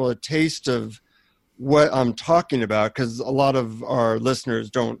people a taste of what I'm talking about, because a lot of our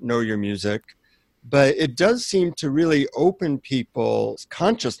listeners don't know your music, but it does seem to really open people's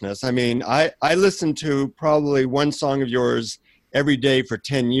consciousness. I mean, I listen to probably one song of yours every day for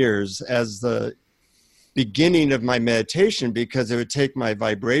 10 years as the beginning of my meditation, because it would take my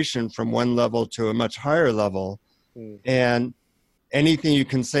vibration from one level to a much higher level. And anything you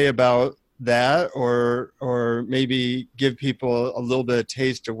can say about that, or maybe give people a little bit of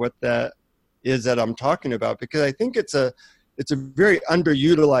taste of what that is that I'm talking about, because I think it's a very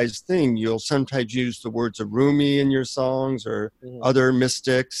underutilized thing. You'll sometimes use the words of Rumi in your songs or other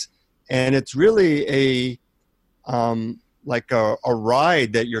mystics, and it's really a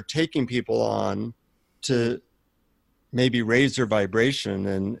ride that you're taking people on to maybe raise their vibration.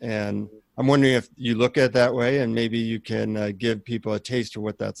 And I'm wondering if you look at it that way, and maybe you can give people a taste of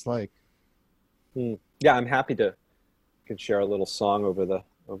what that's like. Yeah, I'm happy to can share a little song over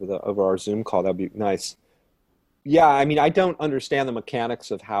our Zoom call. That'd be nice. Yeah, I mean, I don't understand the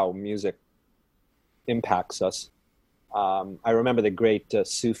mechanics of how music impacts us. I remember the great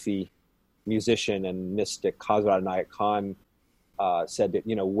Sufi musician and mystic Khazar Inayat Khan said that,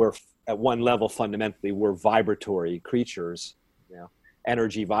 we're at one level fundamentally we're vibratory creatures,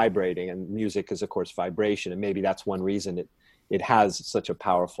 energy vibrating, and music is of course vibration, and maybe that's one reason it can have such a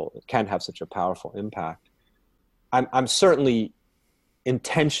powerful impact. I'm certainly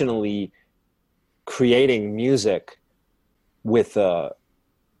intentionally creating music with the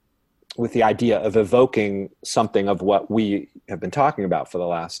idea of evoking something of what we have been talking about for the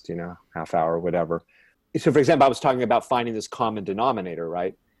last, half hour or whatever. So for example, I was talking about finding this common denominator,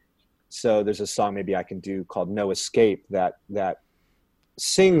 right? So there's a song maybe I can do called No Escape that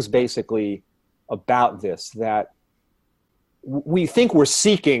sings basically about this, that we think we're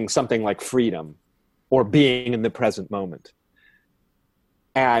seeking something like freedom or being in the present moment.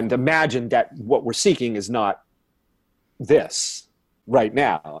 And imagine that what we're seeking is not this right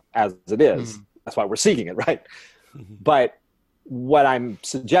now as it is. That's why we're seeking it, right? But what I'm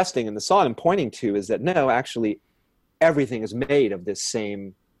suggesting in the song and pointing to is that no, actually everything is made of this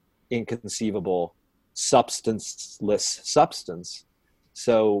same inconceivable substanceless substance.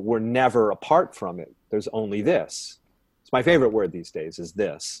 So we're never apart from it. There's only this. It's my favorite word these days, is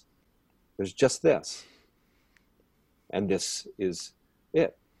this. There's just this. And this is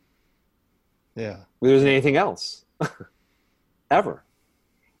it. Yeah. There isn't anything else. Ever.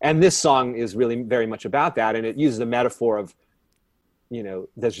 And this song is really very much about that. And it uses the metaphor of,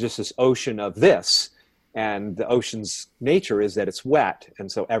 there's just this ocean of this. And the ocean's nature is that it's wet.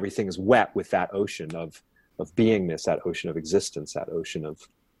 And so everything is wet with that ocean of beingness, that ocean of existence, that ocean of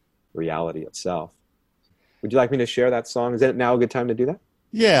reality itself. Would you like me to share that song? Is it now a good time to do that?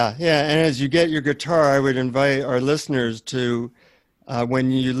 Yeah. And as you get your guitar, I would invite our listeners to, when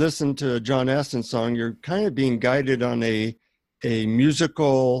you listen to a John Astin song, you're kind of being guided on a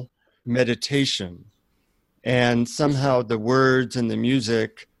musical meditation. And somehow the words and the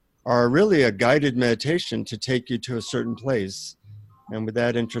music are really a guided meditation to take you to a certain place. And with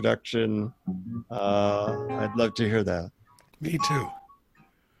that introduction, I'd love to hear that. Me too.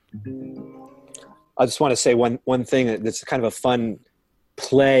 I just want to say one thing that's kind of a fun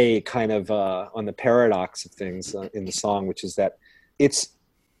play kind of on the paradox of things in the song, which is that it's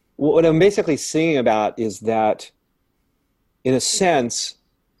what I'm basically singing about is that in a sense,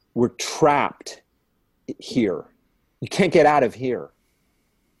 we're trapped here. You can't get out of here.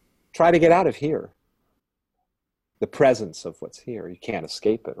 Try to get out of here. The presence of what's here. You can't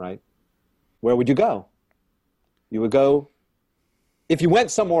escape it, right? Where would you go? You would go, if you went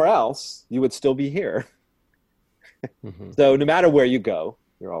somewhere else, you would still be here. Mm-hmm. So no matter where you go,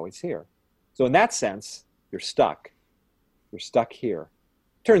 you're always here. So in that sense, you're stuck. You're stuck here.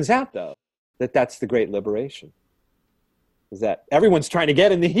 Turns out, though, that that's the great liberation. Is that everyone's trying to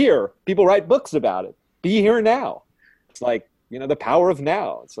get into here. People write books about it. Be here now. It's like, the power of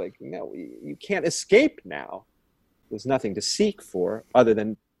now. It's like, you can't escape now. There's nothing to seek for other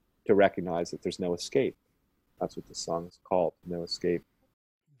than to recognize that there's no escape. That's what the song is called, No Escape.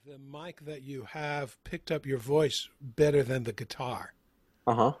 The mic that you have picked up your voice better than the guitar.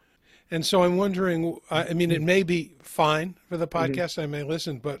 Uh-huh. And so I'm wondering, it may be fine for the podcast, I may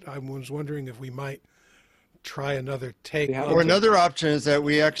listen, but I was wondering if we might try another take. Yeah. Or another option is that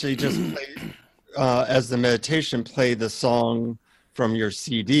we actually just play, as the meditation, play the song from your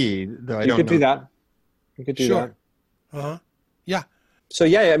CD. Though I you don't could know. do that. You could do that. Uh-huh. Yeah. So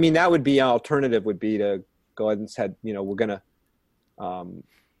yeah, that would be an alternative. Would be to go ahead and said, we're gonna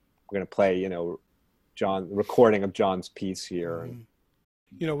play, John recording of John's piece here.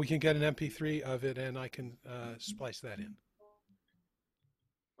 Mm-hmm. We can get an MP3 of it, and I can splice that in.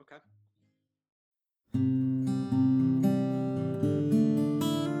 Okay.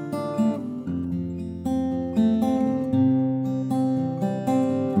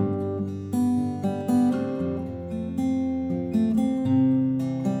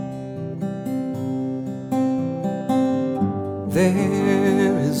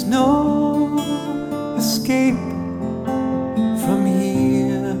 There is no escape from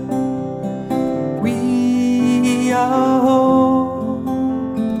here. We are hopelessly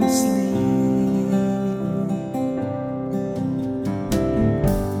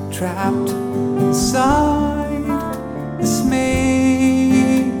trapped inside this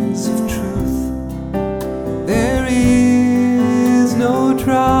maze of truth. There is no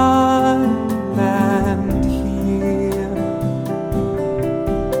dry land here.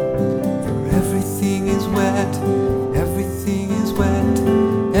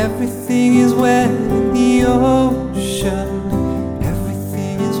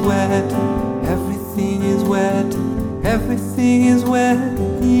 everything is wet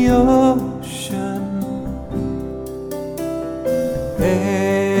in the ocean.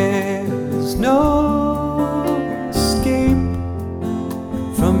 There's no escape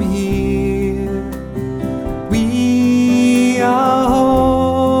from here. We are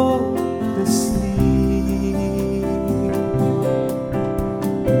hopelessly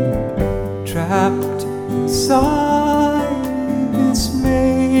trapped inside this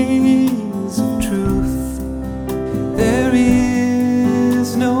maze of truth. There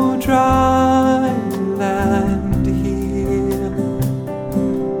is no dry land here.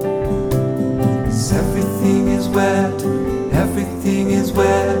 'Cause everything is wet, everything is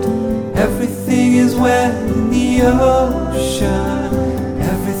wet, everything is wet in the ocean.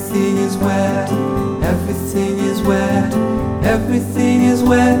 Everything is wet, everything is wet, everything is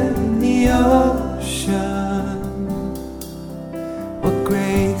wet in the ocean. What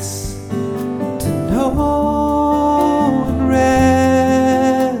grace to know and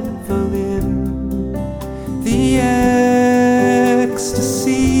revel in the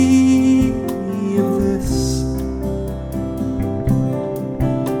ecstasy of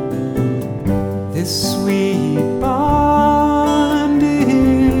this sweet bondage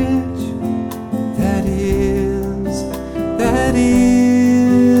that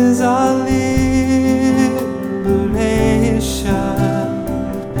is our liberation.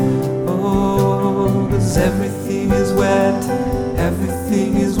 Oh, 'cause everything is wet,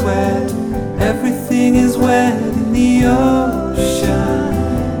 everything is wet, everything is wet in the ocean.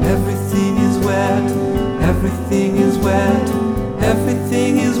 Everything is wet, everything is wet,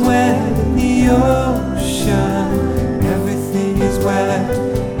 everything is wet in the ocean. Everything is wet,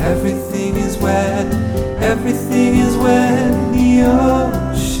 everything is wet, everything is wet in the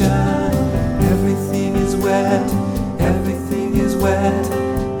ocean. Everything is wet, everything is wet,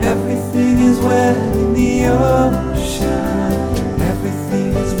 everything is wet in the ocean. Everything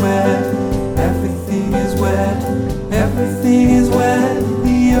is wet, everything is wet, everything is wet in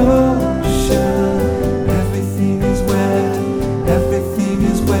the ocean. Everything is wet, everything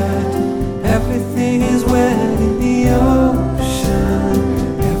is wet, everything is wet in the ocean.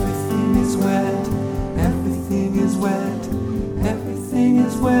 Everything is wet, everything is wet, everything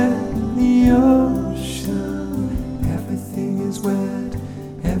is wet in the ocean. Everything is wet,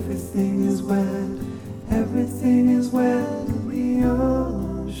 everything is wet, everything is wet in the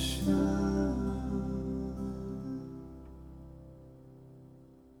ocean.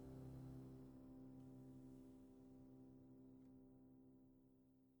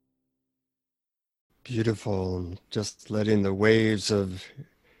 Beautiful. Just letting the waves of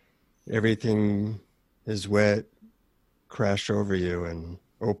everything is wet crash over you and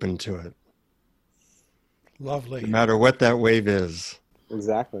open to it, Lovely. no matter what that wave is.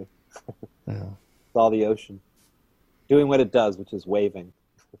 Exactly. Yeah. It's all the ocean doing what it does, which is waving.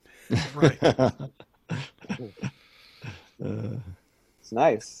 Right. It's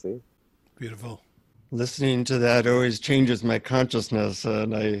nice. See? Beautiful. Listening to that always changes my consciousness,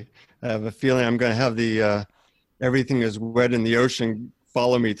 and I have a feeling I'm going to have the everything is wet in the ocean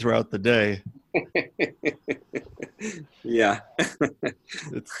follow me throughout the day. Yeah.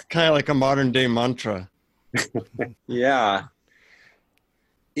 It's kind of like a modern day mantra. Yeah.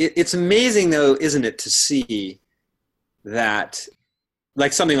 It's amazing, though, isn't it, to see that,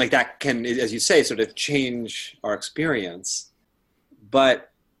 like, something like that can, as you say, sort of change our experience. But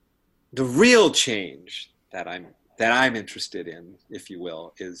the real change that I'm interested in, if you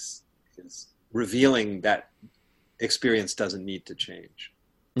will, is revealing that experience doesn't need to change.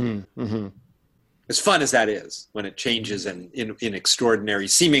 Mm-hmm. As fun as that is, when it changes in extraordinary,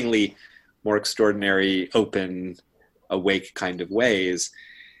 seemingly more extraordinary, open, awake kind of ways,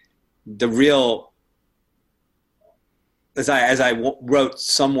 the real, as I wrote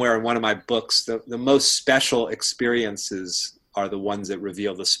somewhere in one of my books, the most special experiences are the ones that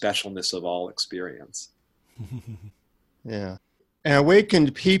reveal the specialness of all experience. Yeah. And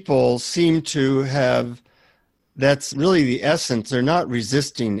awakened people seem to have, that's really the essence. They're not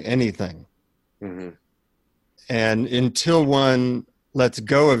resisting anything. Mm-hmm. And until one lets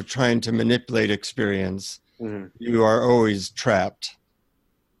go of trying to manipulate experience, Mm-hmm. you are always trapped.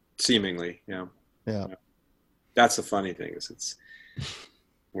 Seemingly, yeah. Yeah. That's the funny thing, is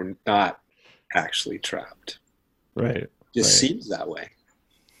we're not actually trapped. Right. It just Right. seems that way.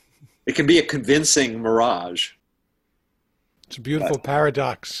 It can be a convincing mirage. It's a beautiful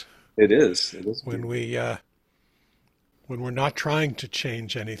paradox It is. when we're not trying to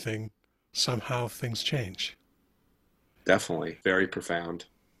change anything, somehow things change. Definitely very profound.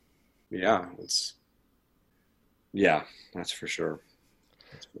 Yeah, that's for sure.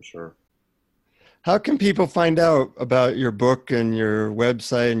 That's for sure. How can people find out about your book and your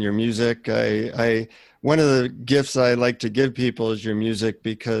website and your music? One of the gifts I like to give people is your music,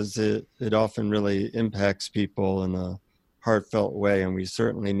 because it often really impacts people in a heartfelt way, and we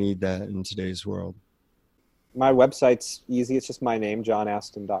certainly need that in today's world. My website's easy. It's just my name,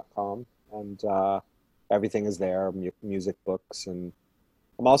 johnaston.com, and everything is there, music, books, and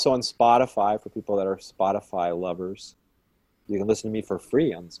I'm also on Spotify for people that are Spotify lovers. You can listen to me for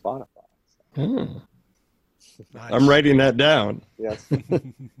free on Spotify. Nice. Nice. I'm writing that down. Yes.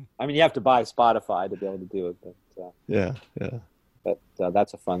 I mean, you have to buy Spotify to be able to do it, but Yeah. but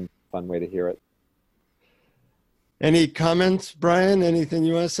that's a fun way to hear it. Any comments, Brian? Anything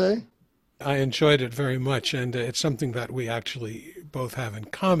you want to say? I enjoyed it very much, and it's something that we actually both have in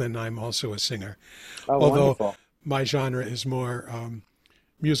common. I'm also a singer, Oh, although wonderful. my genre is more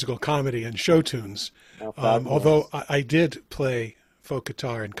musical comedy and show tunes. Oh, fabulous. Although I did play folk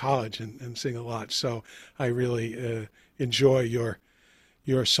guitar in college and sing a lot, so I really enjoy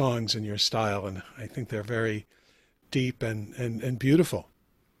your songs and your style, and I think they're very deep and beautiful.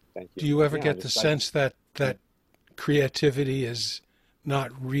 Thank you. Do you ever Yeah, get the just like- sense that creativity is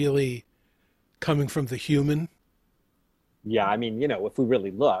not really coming from the human? Yeah, I mean, if we really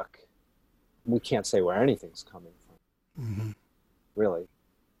look, we can't say where anything's coming from. Mm-hmm. Really.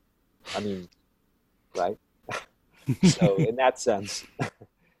 I mean, right? So in that sense,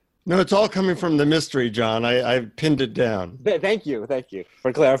 No, it's all coming from the mystery, John. I've pinned it down. thank you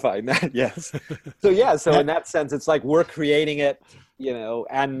for clarifying that. Yes. So in that sense, it's like we're creating it,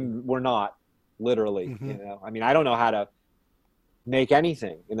 and we're not literally, Mm-hmm. I mean, I don't know how to make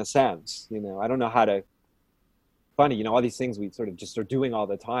anything in a sense, I don't know how to, funny, all these things we sort of just are doing all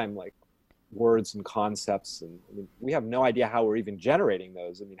the time, like words and concepts. And I mean, we have no idea how we're even generating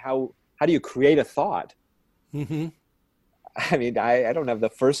those. I mean, how do you create a thought? Mm-hmm. I mean, I don't have the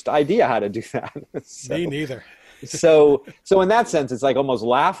first idea how to do that. Me neither. So in that sense, it's like almost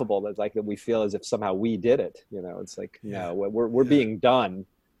laughable that that we feel as if somehow we did it. It's like, no, we're being done.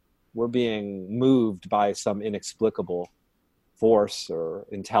 We're being moved by some inexplicable force or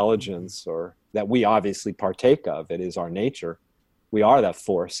intelligence, or that we obviously partake of. It is our nature. We are that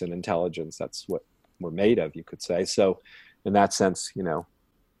force and intelligence. That's what we're made of, you could say. So in that sense,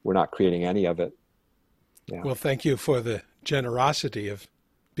 we're not creating any of it. Yeah. Well, thank you for the generosity of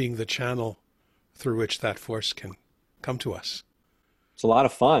being the channel through which that force can come to us. It's a lot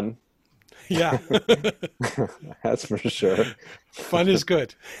of fun. Yeah. That's for sure. Fun is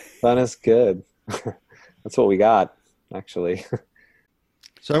good. Fun is good. That's what we got, actually.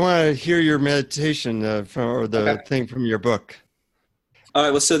 So I want to hear your meditation or the thing from your book. All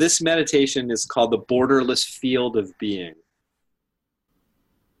right, well, so this meditation is called the Borderless Field of Being.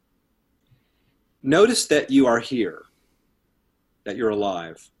 Notice that you are here, that you're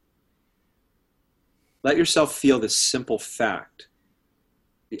alive. Let yourself feel this simple fact,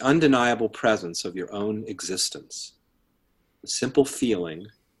 the undeniable presence of your own existence, the simple feeling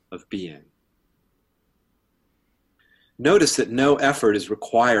of being. Notice that no effort is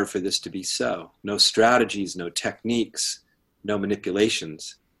required for this to be so. No strategies, no techniques, no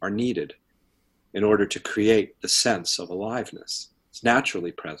manipulations are needed in order to create the sense of aliveness. It's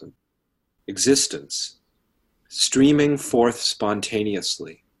naturally present. Existence, streaming forth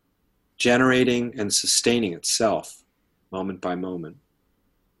spontaneously, generating and sustaining itself moment by moment.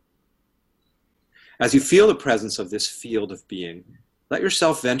 As you feel the presence of this field of being, let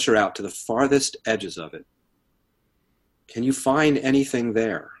yourself venture out to the farthest edges of it. Can you find anything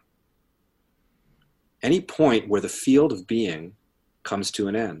there? Any point where the field of being comes to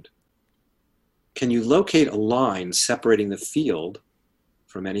an end? Can you locate a line separating the field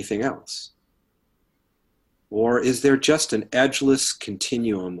from anything else? Or is there just an edgeless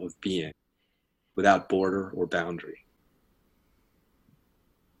continuum of being without border or boundary?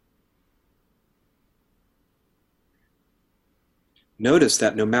 Notice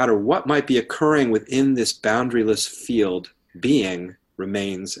that no matter what might be occurring within this boundaryless field, being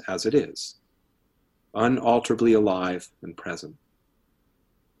remains as it is, unalterably alive and present.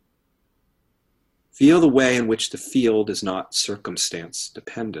 Feel the way in which the field is not circumstance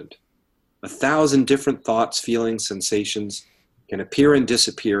dependent. 1,000 different thoughts, feelings, sensations can appear and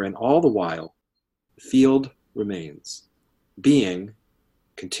disappear, and all the while, the field remains. Being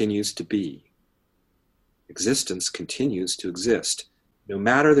continues to be. Existence continues to exist, no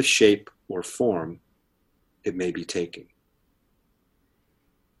matter the shape or form it may be taking.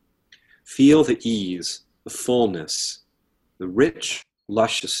 Feel the ease, the fullness, the rich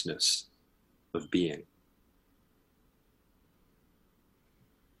lusciousness of being.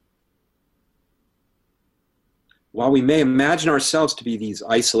 While we may imagine ourselves to be these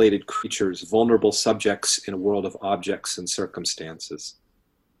isolated creatures, vulnerable subjects in a world of objects and circumstances,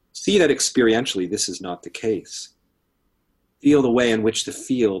 see that experientially this is not the case. Feel the way in which the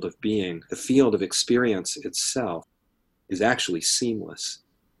field of being, the field of experience itself, is actually seamless,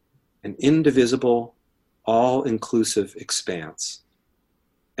 an indivisible, all-inclusive expanse,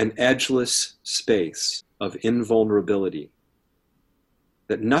 an edgeless space of invulnerability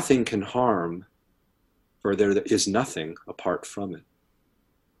that nothing can harm, for there is nothing apart from it.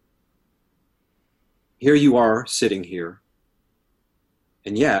 Here you are sitting here,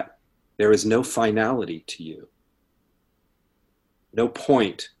 and yet there is no finality to you, no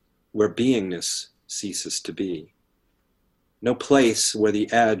point where beingness ceases to be, no place where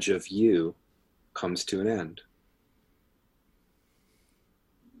the edge of you comes to an end.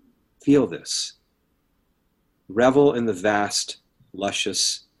 Feel this. Revel in the vast,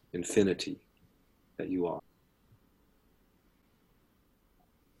 luscious infinity that you are.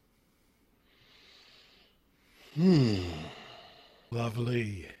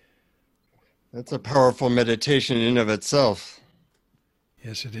 Lovely. That's a powerful meditation in of itself.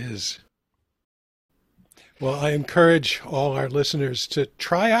 Yes, it is. Well, I encourage all our listeners to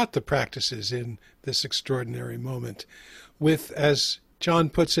try out the practices in this extraordinary moment with, as John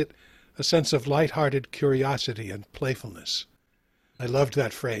puts it, a sense of lighthearted curiosity and playfulness. I loved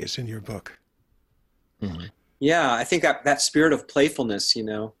that phrase in your book. Mm-hmm. Yeah, I think that spirit of playfulness,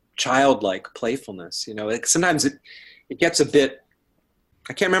 childlike playfulness, sometimes it gets a bit,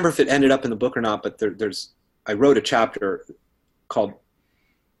 I can't remember if it ended up in the book or not, but I wrote a chapter called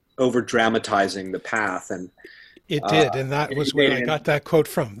Over Dramatizing the Path, and it did, and that was where I got that quote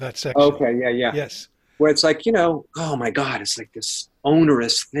from, that section. Okay, yeah. Yes. Where it's like, oh my God, it's like this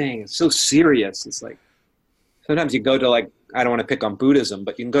onerous thing. It's so serious. It's like, sometimes you go to I don't want to pick on Buddhism,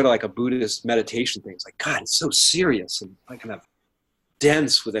 but you can go to a Buddhist meditation thing. It's like, God, it's so serious and kind of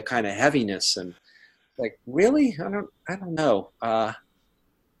dense with a kind of heaviness. And really? I don't know.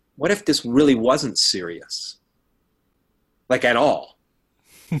 What if this really wasn't serious? At all?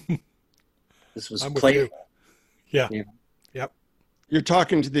 This was playful. Yeah. Yep. You're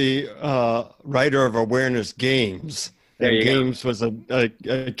talking to the writer of Awareness Games. And Games was a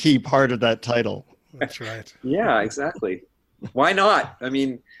key part of that title. That's right. Yeah, exactly. Why not? I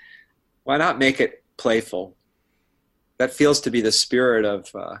mean, why not make it playful? That feels to be the spirit of,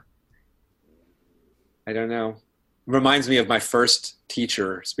 I don't know, reminds me of my first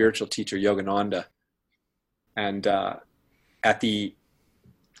teacher, spiritual teacher, Yogananda. And in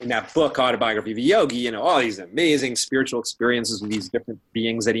that book, Autobiography of a Yogi, all these amazing spiritual experiences with these different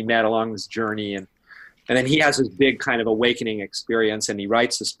beings that he met along this journey. And then he has this big kind of awakening experience, and he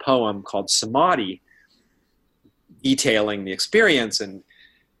writes this poem called Samadhi, detailing the experience and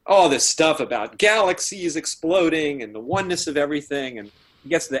all this stuff about galaxies exploding and the oneness of everything. And he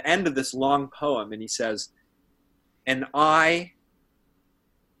gets to the end of this long poem, and he says, "And I,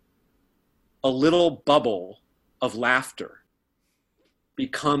 a little bubble of laughter,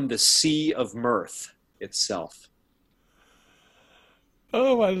 become the sea of mirth itself."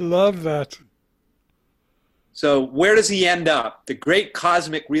 Oh, I love that. So where does he end up? The great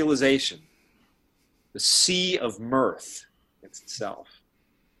cosmic realization, the sea of mirth itself.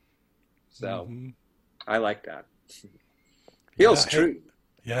 So I like that. Feels true.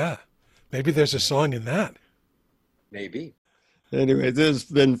 Yeah. Maybe there's a song in that. Maybe. Anyway, this has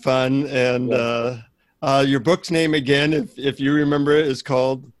been fun. And your book's name again, if you remember it, is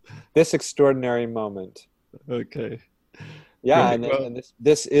called? This Extraordinary Moment. Okay. Yeah, and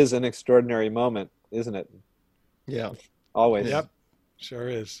this is an extraordinary moment, isn't it? Yeah. Always. Yep. Sure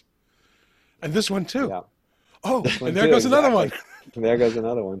is. And this one too. Yeah. Oh, and there goes another one. There goes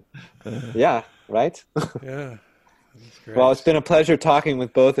another one. Yeah, right? Yeah. That's great. Well, it's been a pleasure talking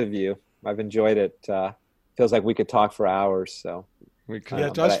with both of you. I've enjoyed it. Feels like we could talk for hours. So. Yeah,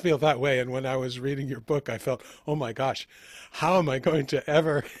 it does feel that way. And when I was reading your book, I felt, oh my gosh, how am I going to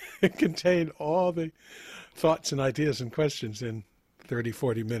ever contain all the thoughts and ideas and questions in 30,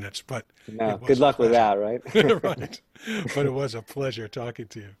 40 minutes? But no, good luck with that, right? Right. But it was a pleasure talking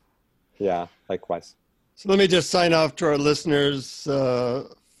to you. Yeah, likewise. So let me just sign off to our listeners,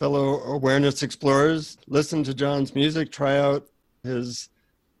 fellow awareness explorers. Listen to John's music, try out his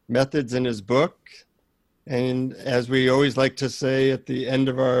methods in his book. And as we always like to say at the end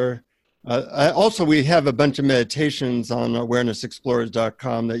of our, also we have a bunch of meditations on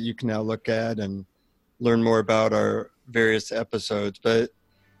awarenessexplorers.com that you can now look at and learn more about our various episodes. But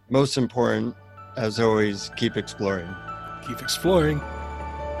most important, as always, keep exploring. Keep exploring.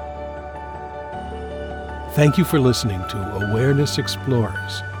 Thank you for listening to Awareness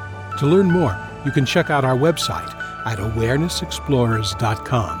Explorers. To learn more, you can check out our website at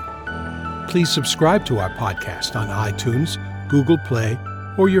awarenessexplorers.com. Please subscribe to our podcast on iTunes, Google Play,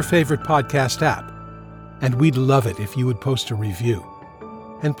 or your favorite podcast app. And we'd love it if you would post a review.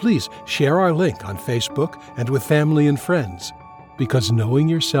 And please share our link on Facebook and with family and friends, because knowing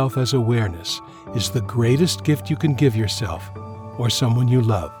yourself as awareness is the greatest gift you can give yourself or someone you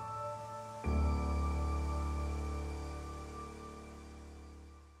love.